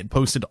uploaded and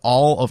posted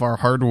all of our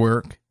hard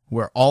work,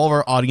 where all of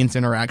our audience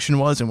interaction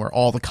was, and where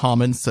all the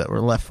comments that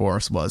were left for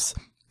us was.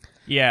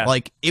 Yeah.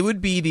 Like, it would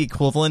be the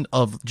equivalent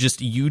of just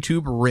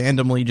YouTube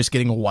randomly just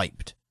getting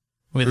wiped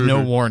with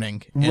no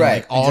warning. And, Right,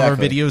 like, all of our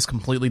exactly. videos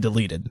completely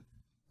deleted.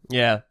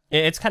 Yeah.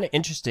 It's kind of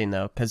interesting,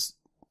 though, because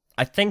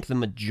I think the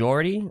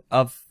majority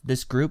of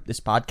this group, this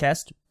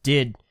podcast,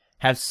 did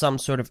have some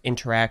sort of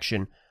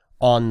interaction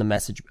on the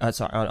message,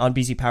 on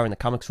BZ Power in the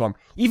comics forum.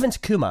 Even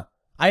Takuma.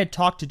 I had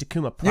talked to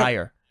Takuma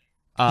prior.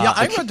 Yeah,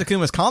 I read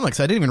Takuma's comics.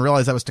 I didn't even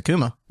realize that was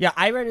Takuma. Yeah,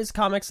 I read his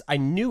comics. I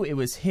knew it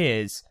was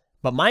his,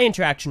 but my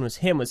interaction was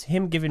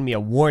him giving me a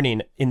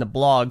warning in the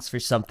blogs for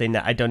something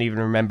that I don't even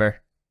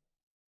remember.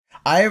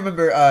 I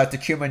remember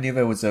Takuma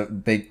Nuba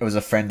was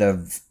a friend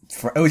of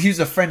he was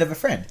a friend of a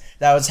friend.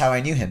 That was how I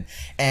knew him,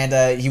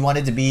 and he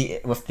wanted to be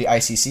with the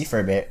ICC for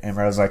a bit, and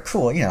I was like,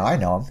 cool, I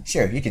know him,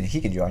 sure, he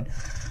can join,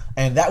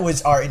 and that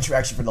was our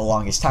interaction for the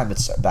longest time.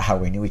 That's about how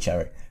we knew each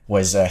other,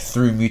 was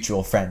through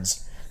mutual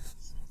friends.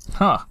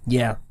 Huh.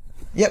 Yeah.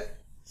 Yep,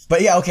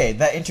 but yeah, okay,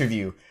 that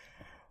interview.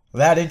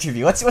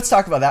 Let's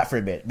talk about that for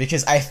a bit,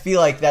 because I feel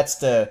like that's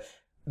the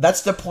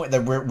point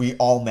that we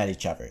all met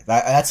each other.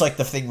 That's like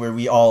the thing where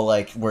we all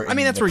like were. I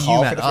mean, that's the where you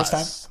call met for the first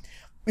us. time.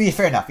 Yeah,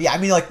 fair enough. Yeah, I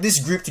mean, like this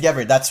group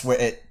together. That's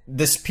where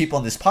this people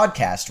in this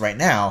podcast right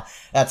now.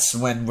 That's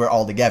when we're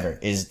all together,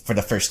 is for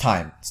the first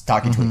time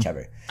talking to each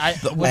other.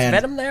 Was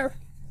Venom there?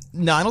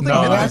 No, I don't think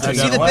No, Vin I was there.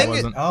 definitely See, the thing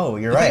wasn't. Oh,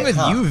 you're The right. thing with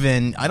huh? you,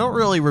 Vin, I don't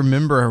really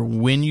remember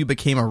when you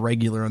became a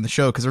regular on the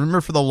show, because I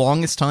remember for the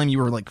longest time you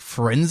were like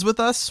friends with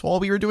us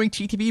while we were doing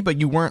TTV, but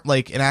you weren't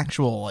like an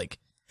actual like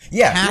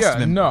Yeah, cast Yeah,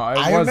 member. no, I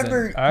I wasn't.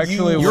 remember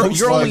Actually, you- it Your, was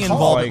your only like-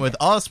 involvement like- with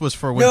us was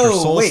for Winter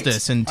No, wait.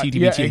 Solstice and TTV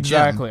Yeah, THM.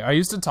 exactly. I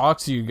used to talk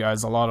to you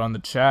guys a lot on the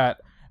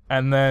chat,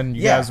 and then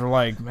you Yeah. guys were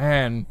like,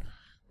 "Man,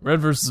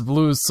 Red versus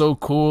Blue is so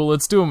cool.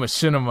 Let's do a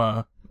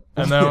machinima."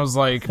 And then I was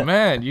like,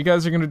 "Man, you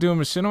guys are gonna do a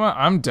machinima?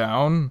 I'm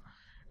down."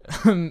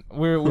 And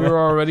we were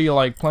already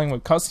like playing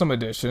with Custom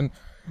Edition,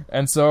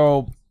 and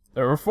so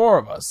there were four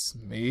of us: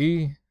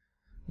 me,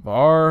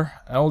 Var,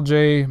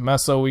 LJ,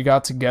 Meso. We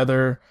got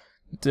together,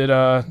 did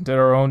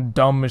our own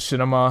dumb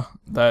machinima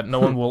that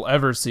no one will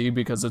ever see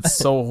because it's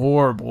so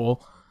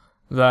horrible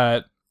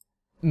that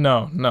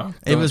no.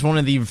 It was one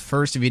of the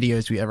first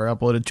videos we ever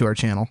uploaded to our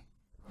channel.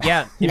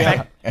 Yeah. In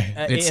fact,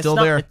 It's still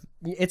not, there.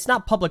 It's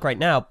not public right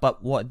now,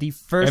 but what the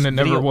first And it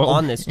never video will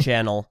on be. this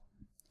channel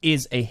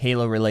is a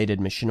Halo-related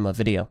machinima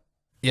video.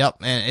 Yep,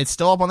 and it's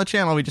still up on the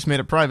channel. We just made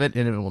it private,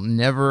 and it will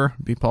never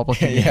be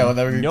public again. yeah, we'll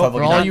never be Nope.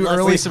 public. For all Not you unless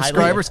early we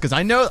subscribers, because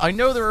I know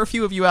there are a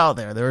few of you out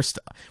there. There are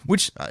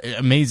which it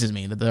amazes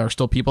me that there are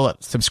still people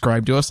that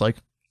subscribe to us, like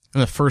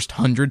in the first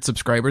 100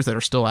 subscribers that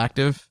are still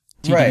active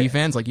TTV Right.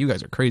 fans. Like, you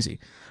guys are crazy,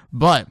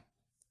 but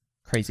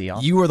Crazy,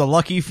 y'all. you were the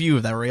lucky few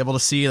that were able to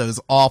see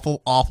those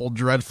awful,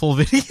 dreadful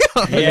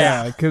videos.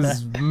 Yeah,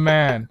 because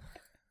man,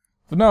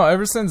 but no.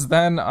 Ever since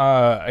then,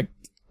 I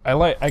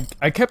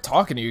kept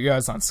talking to you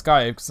guys on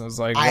Skype because I was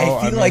like, well,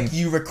 I feel mean, like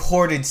you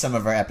recorded some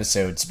of our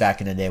episodes back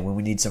in the day when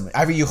we need some.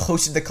 Either you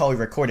hosted the call, we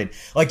recorded.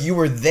 Like you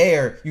were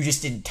there, you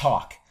just didn't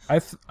talk. I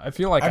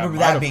feel like I I remember might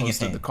that have being a hosted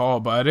thing. the call,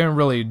 but I didn't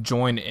really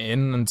join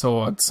in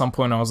until at some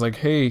point I was like,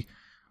 hey,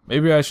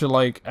 maybe I should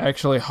like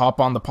actually hop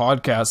on the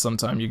podcast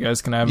sometime. You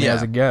guys can have me Yeah.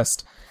 as a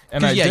guest,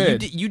 and I yeah,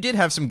 did. you did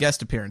have some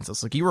guest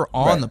appearances. Like, you were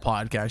on Right. the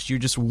podcast, you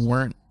just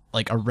weren't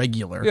like a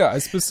regular. Yeah, I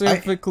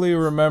specifically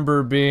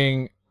remember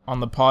being on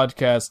the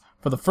podcast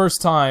for the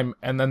first time,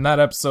 and then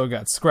that episode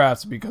got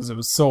scrapped because it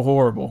was so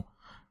horrible.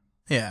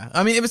 Yeah,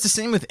 I mean, it was the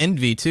same with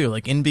Envy, too.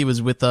 Like, Envy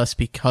was with us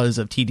because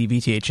of TTV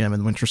THM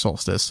and Winter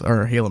Solstice,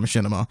 or Halo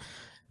Machinima.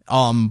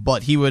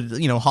 But he would,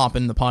 hop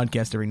in the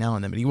podcast every now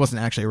and then, but he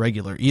wasn't actually a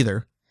regular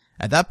either.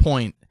 At that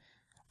point,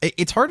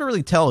 it's hard to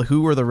really tell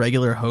who were the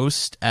regular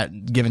hosts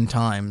at given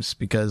times,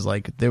 because,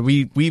 like,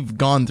 we've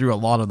gone through a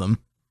lot of them.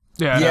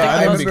 Yeah, Yeah, I I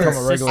didn't remember-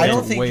 become a regular I don't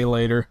until think- way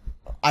later.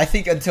 I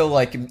think until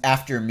like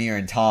after Mir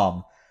and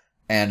Tom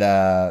and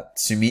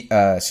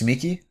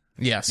Sumiki.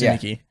 Yeah,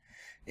 Sumiki.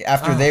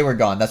 After they were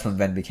gone, that's when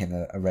Ben became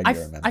a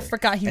regular member. I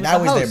forgot he and was I a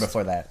was there host.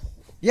 before that.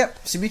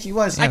 Yep, Sumiki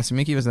was. Yeah,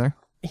 Sumiki was there.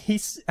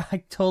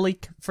 I totally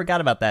forgot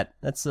about that.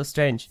 That's so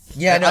strange.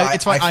 Yeah, no,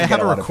 It's fine. I forget have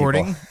a lot of people.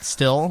 recording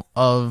still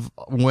of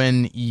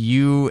when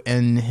you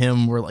and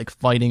him were, like,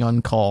 fighting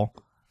on call.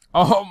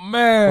 Oh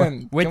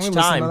man, Which Can we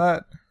time? Listen to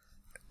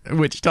that?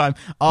 Which time?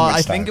 I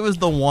Which think time? it was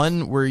the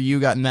one where you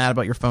got mad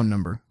about your phone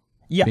number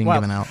Yeah, being well,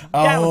 given out.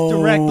 that was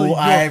directly your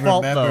I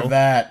fault, remember though.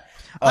 that.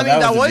 Oh, I mean,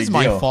 that a was big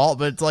my deal. fault,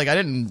 but it's like I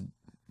didn't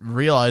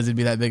realize it'd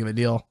be that big of a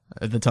deal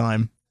at the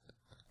time.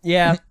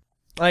 Yeah,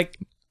 like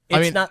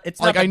It's not like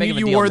that I big knew of a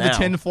you deal wore the now.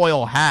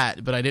 tinfoil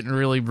hat, but I didn't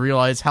really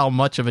realize how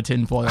much of a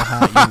tinfoil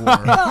hat you wore. I mean,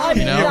 you know? I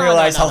didn't No,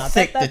 realize no, how no,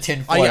 thick that- the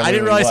tinfoil I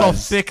didn't realize really how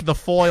was. thick the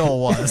foil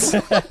was.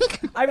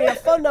 I mean, a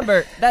phone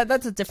number,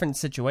 that's a different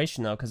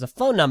situation, though, because a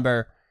phone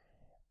number,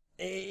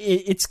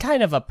 it's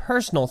kind of a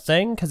personal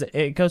thing, because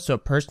it goes to a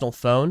personal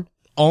phone.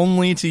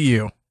 Only to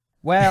you.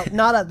 Well,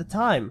 not at the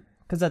time,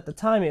 because at the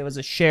time it was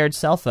a shared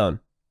cell phone.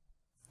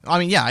 I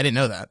mean, yeah, I didn't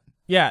know that.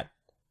 Yeah.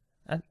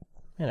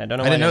 Man, I don't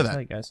know I why didn't know tell that.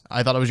 you guys.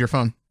 I thought it was your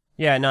phone.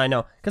 Yeah, no, I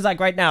know. Because, like,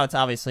 right now, it's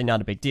obviously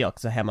not a big deal,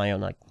 because I have my own,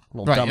 like,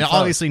 little Right. dumb And phone.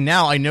 obviously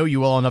now I know you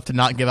well enough to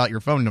not give out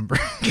your phone number.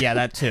 Yeah,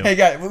 that too. Hey,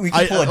 guys, we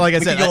can pull Like I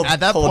we said, can go at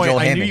that pull a point, Joel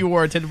I knew Hammond. you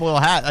wore a tinfoil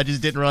hat. I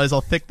just didn't realize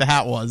how thick the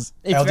hat was.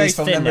 It's very LJ's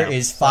phone thin number now.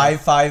 is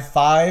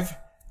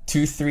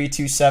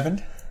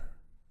 555-2327.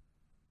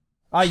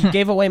 Oh, you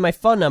gave away my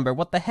phone number.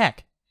 What the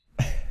heck?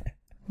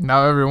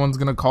 Now everyone's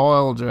gonna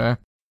call LJ.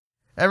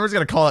 Everyone's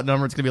gonna call that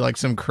number. It's gonna be like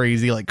some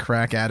crazy like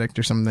crack addict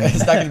or something. It's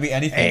not going to be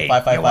anything. Hey, you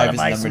 555 wanna is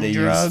buy the number some they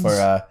drugs?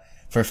 use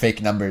for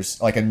fake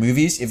numbers. Like in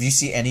movies, if you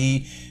see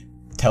any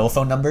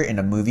telephone number in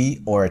a movie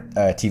or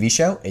a TV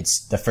show,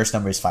 it's the first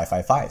number is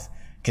 555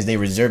 because they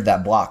reserve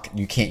that block.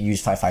 You can't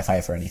use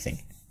 555 for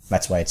anything.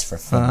 That's why it's for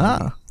phone.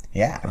 Ah,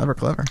 Yeah.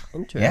 clever.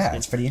 Interesting. Yeah,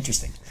 it's pretty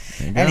interesting.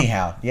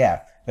 Anyhow,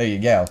 yeah, there you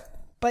go.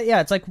 But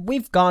yeah, it's like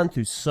we've gone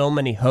through so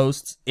many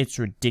hosts, it's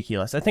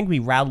ridiculous. I think we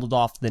rattled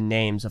off the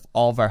names of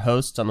all of our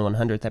hosts on the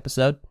 100th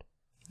episode.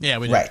 Yeah,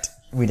 we did. Right,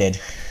 we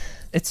did.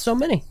 It's so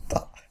many.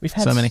 We've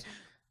had So many.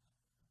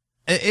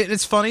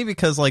 It's funny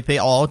because like they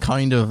all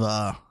kind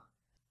of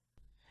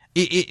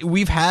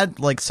we've had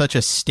like such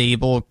a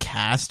stable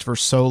cast for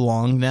so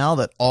long now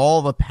that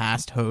all the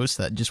past hosts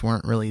that just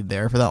weren't really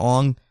there for that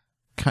long,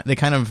 they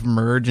kind of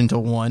merge into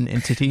one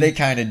entity. They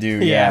kind of do,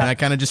 and yeah. I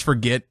kind of just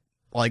forget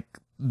like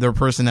their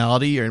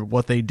personality or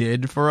what they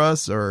did for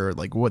us or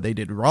like what they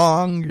did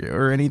wrong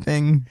or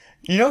anything.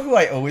 You know who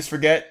I always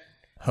forget?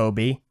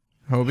 Hobie.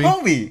 Hobie?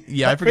 Hobie.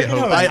 Yeah, I forget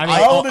Freaking Hobie. Hobie.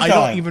 I All the don't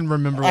time. even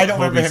remember I what don't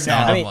remember Hobie him now.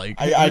 sounded I mean,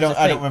 like. I Here's don't the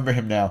I thing. don't remember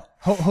him now.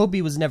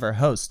 Hobie was never a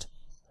host.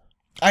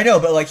 I know,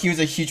 but like he was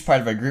a huge part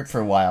of our group for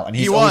a while, and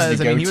he's He always was.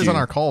 the I mean, he was go-to. on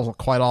our calls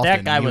quite often.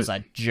 That guy He was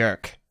a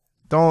jerk.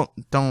 Don't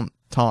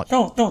talk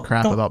Don't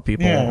crap about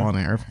people yeah. on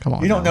air. Come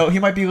on. You don't now. know. He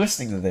might be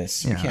listening to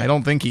this. We Yeah, can't- I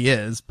don't think he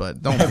is,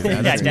 but don't do that.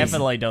 I That's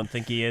definitely don't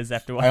think he is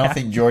after what I don't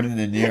happened. think Jordan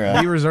and Nira.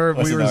 We reserved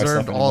listen to our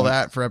stuff all anymore.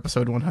 that for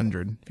episode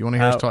 100. If you want to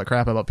hear us Oh. talk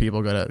crap about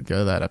people, go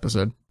to that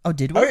episode. Oh,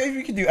 did we? Or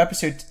we can do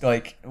episode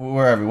like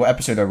wherever. What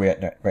episode are we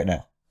at right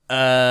now?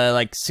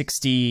 Like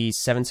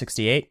 67,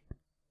 68?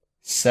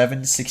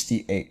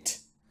 768.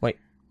 Wait.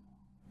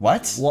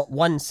 What?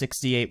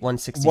 168,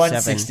 167.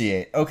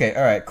 168. Okay,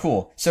 all right,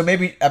 cool. So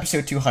maybe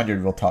episode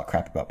 200 we'll talk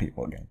crap about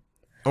people again.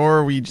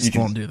 Or we just You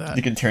can- won't do that.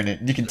 You can turn it.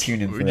 You can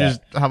tune in for We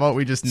that. how about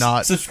we just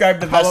not?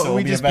 Subscribe to how about Vessel.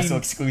 we It'll be a just be- Vessel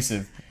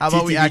exclusive. How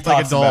about we TTV act like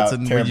talks adults about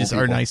and we terrible just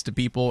are people. nice to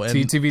people and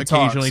TTV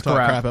occasionally Talks, talk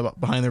crap. crap about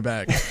behind their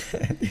back?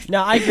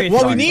 No, I agree with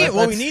What you. we need, Let's-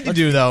 what we need to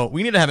do though,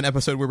 we need to have an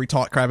episode where we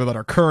talk crap about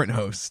our current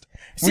host.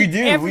 We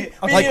do. every- we okay,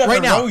 Like need to have right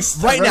a now,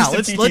 roast, a right roast now. of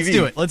Let's TTV.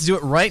 do it. Let's do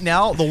it right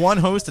now. The one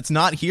host that's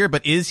not here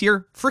but is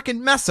here,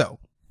 freaking Meso.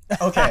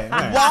 Okay. all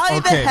right. Why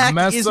the Okay,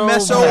 heck is Meso-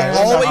 Meso Yeah,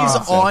 always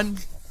awesome. on?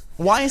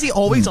 Why is he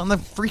always on the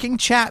freaking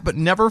chat but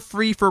never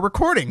free for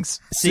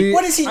recordings? See,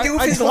 What does he do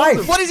with his told life?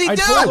 him- What does he I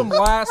do? told him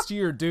last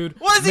year, dude.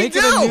 What does he Make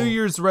it do? a New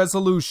Year's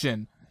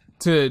resolution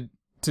to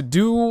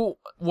do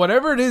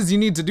whatever it is you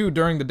need to do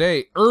during the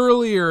day,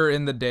 earlier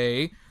in the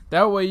day.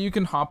 That way you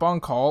can hop on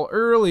call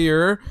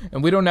earlier,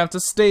 and we don't have to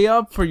stay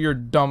up for your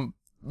dumb.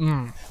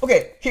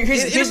 Okay, here's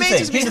It the thing.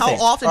 amazes me Here's the how thing.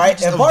 often All he right,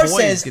 just if Var avoids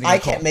says getting a I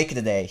call. can't make it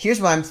today, here's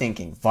what I'm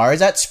thinking: Var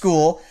is at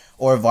school,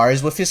 or Var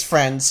is with his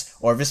friends,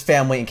 or with his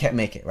family, and can't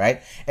make it.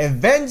 Right? If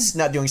Ven's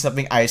not doing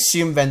something, I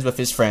assume Ven's with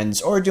his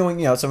friends or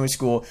doing something with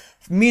school.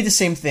 For me, the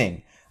same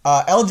thing.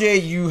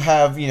 LJ, you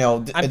have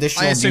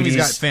additional I assume duties.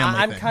 he's got family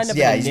I'm things. kind of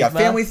Yeah, an he's got enigma.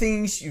 family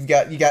things. You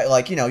got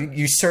like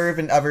you serve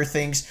in other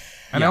things.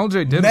 And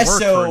LJ did Meso-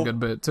 work for a good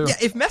bit too. Yeah,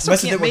 if Meso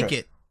Meso can't did make work.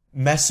 it,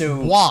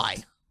 Meso why?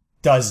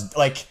 does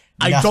like.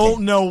 I nothing.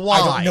 don't know why.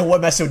 I don't know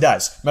what Meso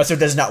does. Meso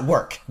does not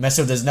work.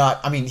 Meso does not.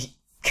 I mean,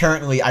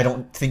 currently, I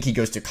don't think he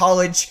goes to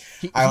college.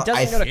 He I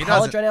doesn't go to he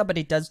college doesn't. right now, but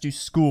he does do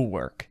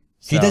schoolwork.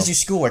 He So- does do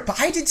schoolwork, but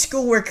I did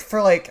schoolwork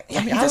for like. Yeah,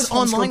 I mean, he I does was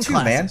online homeschooled too,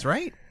 classes, man.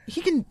 right? He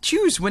can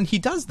choose when he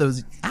does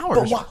those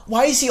hours. But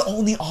why is he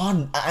only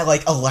on at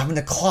like 11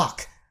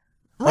 o'clock?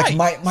 Right.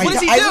 Like my What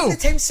does he I do?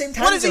 live in the same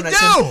time What does he zone. I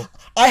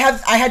said,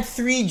 do? I had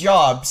 3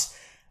 jobs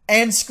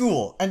and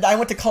school, and I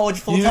went to college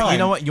full You time.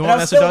 know what? You know and I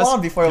what was Meso still does?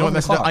 on before You know 11 what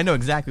Meso does? o'clock. I know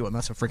exactly what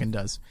Meso freaking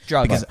does.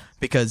 Drugs.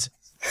 Because,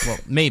 well,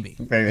 maybe.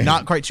 Maybe.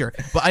 Not quite sure.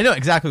 But I know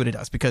exactly what it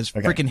does because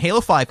freaking Halo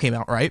 5 came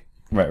out, right?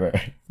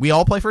 Right. We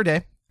all play for a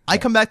day. I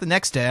come back the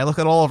next day. I look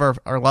at all of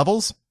our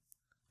levels.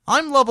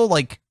 I'm level,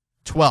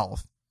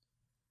 12.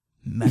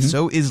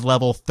 Meso is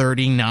level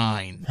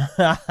 39.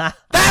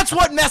 That's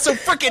what Meso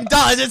freaking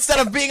does instead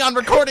of being on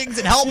recordings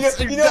and helps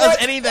and does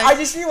what? anything. I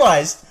just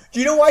realized. Do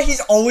you know why he's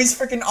always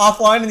freaking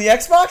offline in the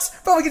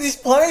Xbox? Probably because he's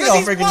playing all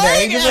Because he's freaking day.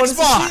 playing He just wants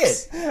to Xbox.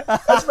 see it.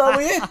 That's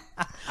probably it.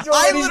 That's I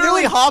what he's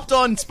literally doing. hopped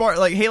on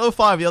Halo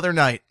 5 the other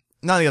night.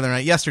 not the other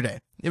night, yesterday.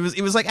 It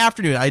was like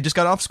afternoon. I just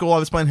got off school. I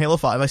was playing Halo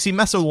 5. I see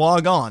Meso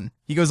log on.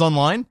 He goes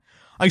online.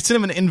 I send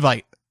him an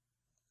invite.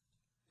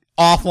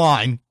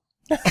 Offline.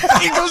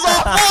 He goes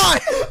offline.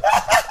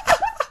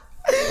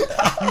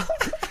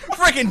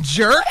 Freaking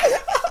jerk.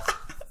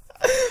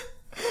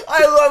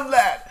 I love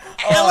that.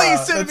 Ellie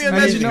sent me a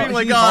message being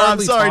like, "Oh, I'm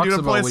sorry, dude.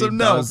 I'm playing some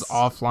notes."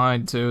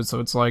 Offline too, so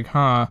it's like,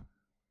 huh?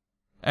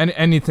 And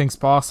anything's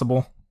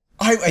possible.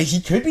 He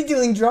could be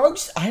doing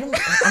drugs. I'm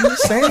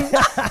just saying.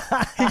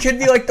 He could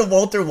be like the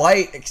Walter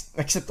White,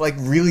 except like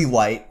really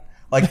white,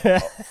 like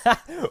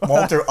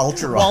Walter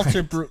Ultra.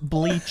 Walter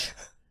Bleach.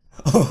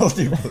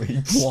 Walter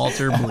Bleach.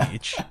 Walter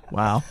Bleach.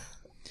 Wow.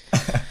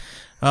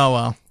 Oh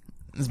well,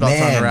 it's about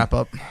time to wrap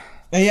up.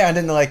 Yeah, and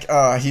then like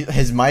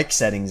his mic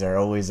settings are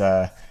always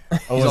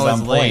He's always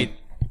on late. point.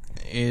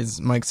 His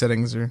mic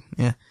settings are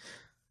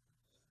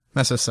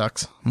Meso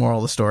sucks. Moral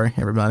of the story,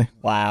 everybody.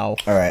 Wow.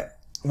 All right.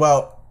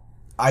 Well,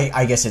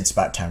 I guess it's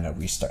about time that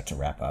we start to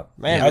wrap up.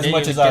 Man, as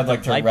much as I'd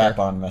like to Viper. wrap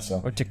on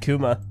Meso. Or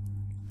Takuma.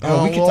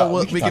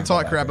 Oh, We can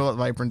talk crap about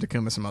Viper and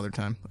Takuma some other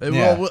time.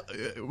 Yeah.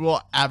 We'll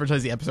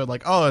advertise the episode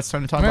like, oh, it's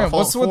time to talk Man, about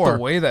Fallout what's 4. with the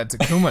way that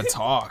Takuma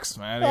talks,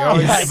 man? He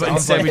always Yeah, but sounds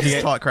instead like we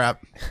just talk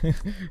crap.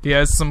 he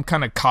has some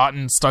kind of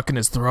cotton stuck in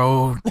his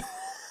throat.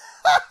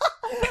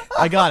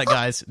 I got it,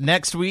 guys.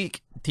 Next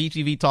week,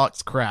 TTV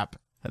Talks crap.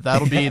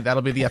 That'll be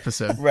the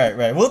episode.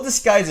 Right. We'll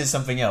disguise it as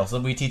something else.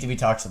 It'll be TTV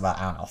Talks about,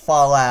 I don't know,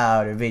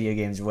 Fallout or video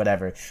games or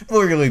whatever. But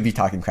we'll really be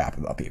talking crap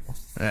about people.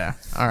 Yeah.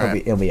 All right.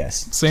 It'll be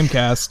us. Same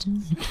cast.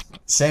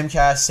 Same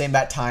cast, same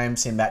bat time,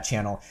 same bat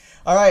channel.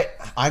 All right.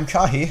 I'm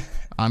Kahi.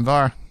 I'm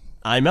Var.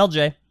 I'm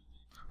LJ.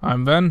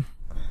 I'm Ben.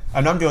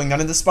 And I'm doing none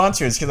of the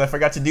sponsors because I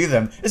forgot to do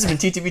them. This has been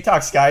TTV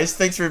Talks, guys.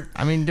 Thanks for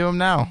Do them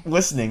now.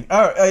 listening.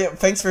 Oh,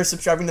 thanks for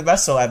subscribing to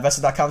Vessel at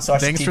vessel.com/TTV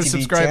Thanks for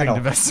subscribing channel.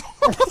 to Vessel.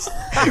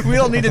 We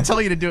don't need to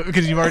tell you to do it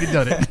because you've already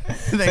done it.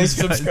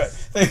 Thanks for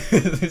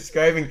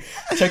subscribing.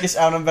 Check us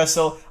out on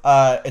Vessel.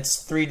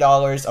 It's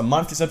 $3 a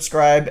month to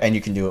subscribe, and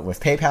you can do it with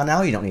PayPal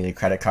now. You don't need a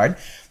credit card.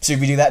 So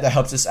if you do that, that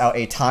helps us out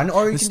a ton.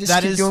 Or you can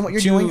just keep doing what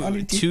you're doing on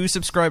YouTube. To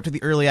subscribe to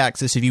the early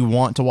access if you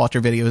want to watch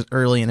our videos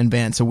early in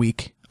advance, a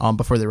week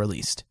before they're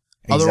released.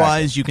 Exactly.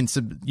 Otherwise, you can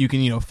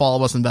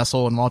follow us on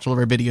Vessel and watch all of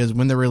our videos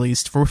when they're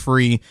released for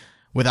free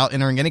without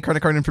entering any credit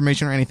card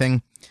information or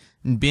anything.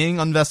 And being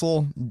on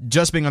Vessel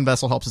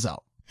helps us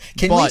out.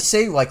 Can we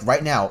say, like,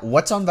 right now,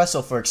 what's on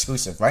Vessel for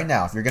exclusive? Right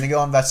now, if you're going to go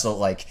on Vessel,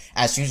 like,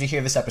 as soon as you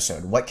hear this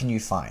episode, what can you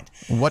find?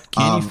 What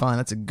can you find?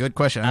 That's a good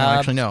question. I don't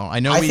actually know. I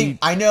know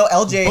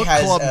Eljay Book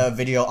has Club- a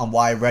video on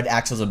why red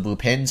axles and blue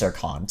pins are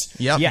cons.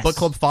 Yep, Yes. Book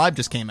Club 5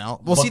 just came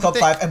out. Well, Book Club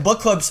 5 and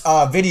Book Club's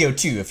video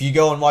too. If you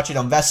go and watch it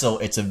on Vessel,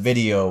 it's a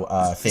video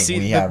thing. See,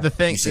 we have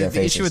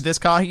the issue with this,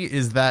 Kahi,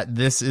 is that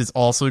this is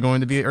also going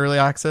to be early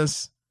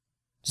access.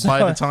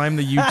 By the time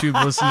the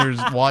YouTube listeners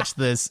watch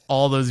this,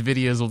 all those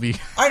videos will be...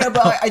 I know,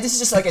 but this is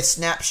just like a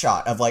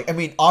snapshot of like, I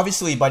mean,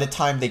 obviously by the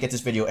time they get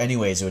this video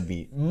anyways, it would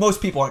be,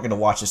 most people aren't going to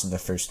watch this in the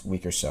first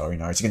week or so,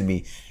 it's going to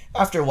be,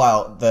 after a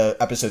while, the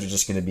episodes are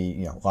just going to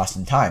be, lost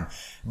in time.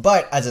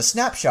 But as a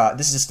snapshot,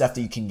 this is the stuff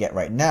that you can get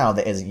right now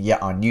that isn't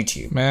yet on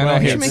YouTube. Man, Well, I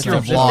You hate should make this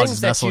your stuff.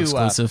 vlogs Vessel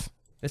exclusive.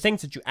 The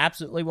things that you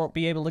absolutely won't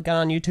be able to get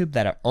on YouTube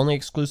that are only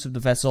exclusive to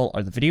Vessel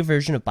are the video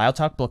version of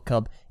BioTalk Book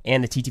Club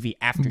and the TTV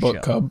After Book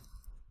Show. Club.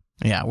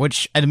 Yeah,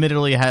 which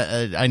admittedly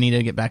I need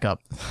to get back up.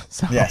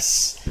 So.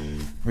 Yes.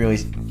 Really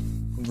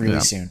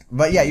soon.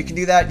 But yeah, you can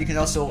do that. You can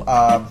also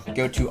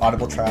go to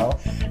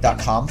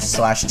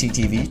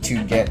audibletrial.com/TTV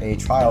to get a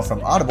trial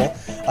from Audible.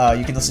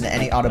 You can listen to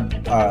any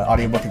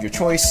audiobook of your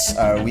choice.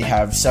 We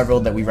have several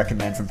that we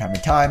recommend from time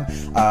to time.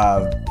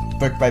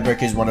 Brick by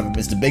Brick is one of them,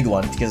 is the big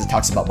one because it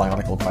talks about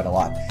Bionicle quite a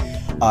lot.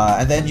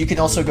 And then you can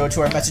also go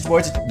to our message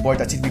boards at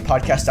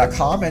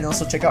board.ttvpodcast.com and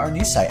also check out our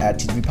news site at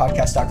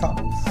ttvpodcast.com.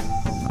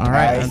 All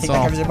right, I think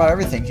that covers about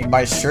everything. You can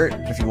buy a shirt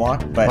if you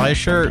want, but buy a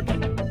shirt.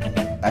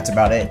 that's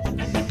about it.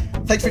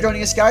 Thanks for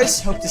joining us,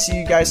 guys. Hope to see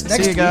you guys next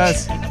week. See you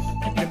guys.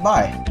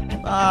 Goodbye.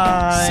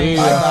 Bye. See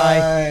ya.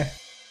 Bye.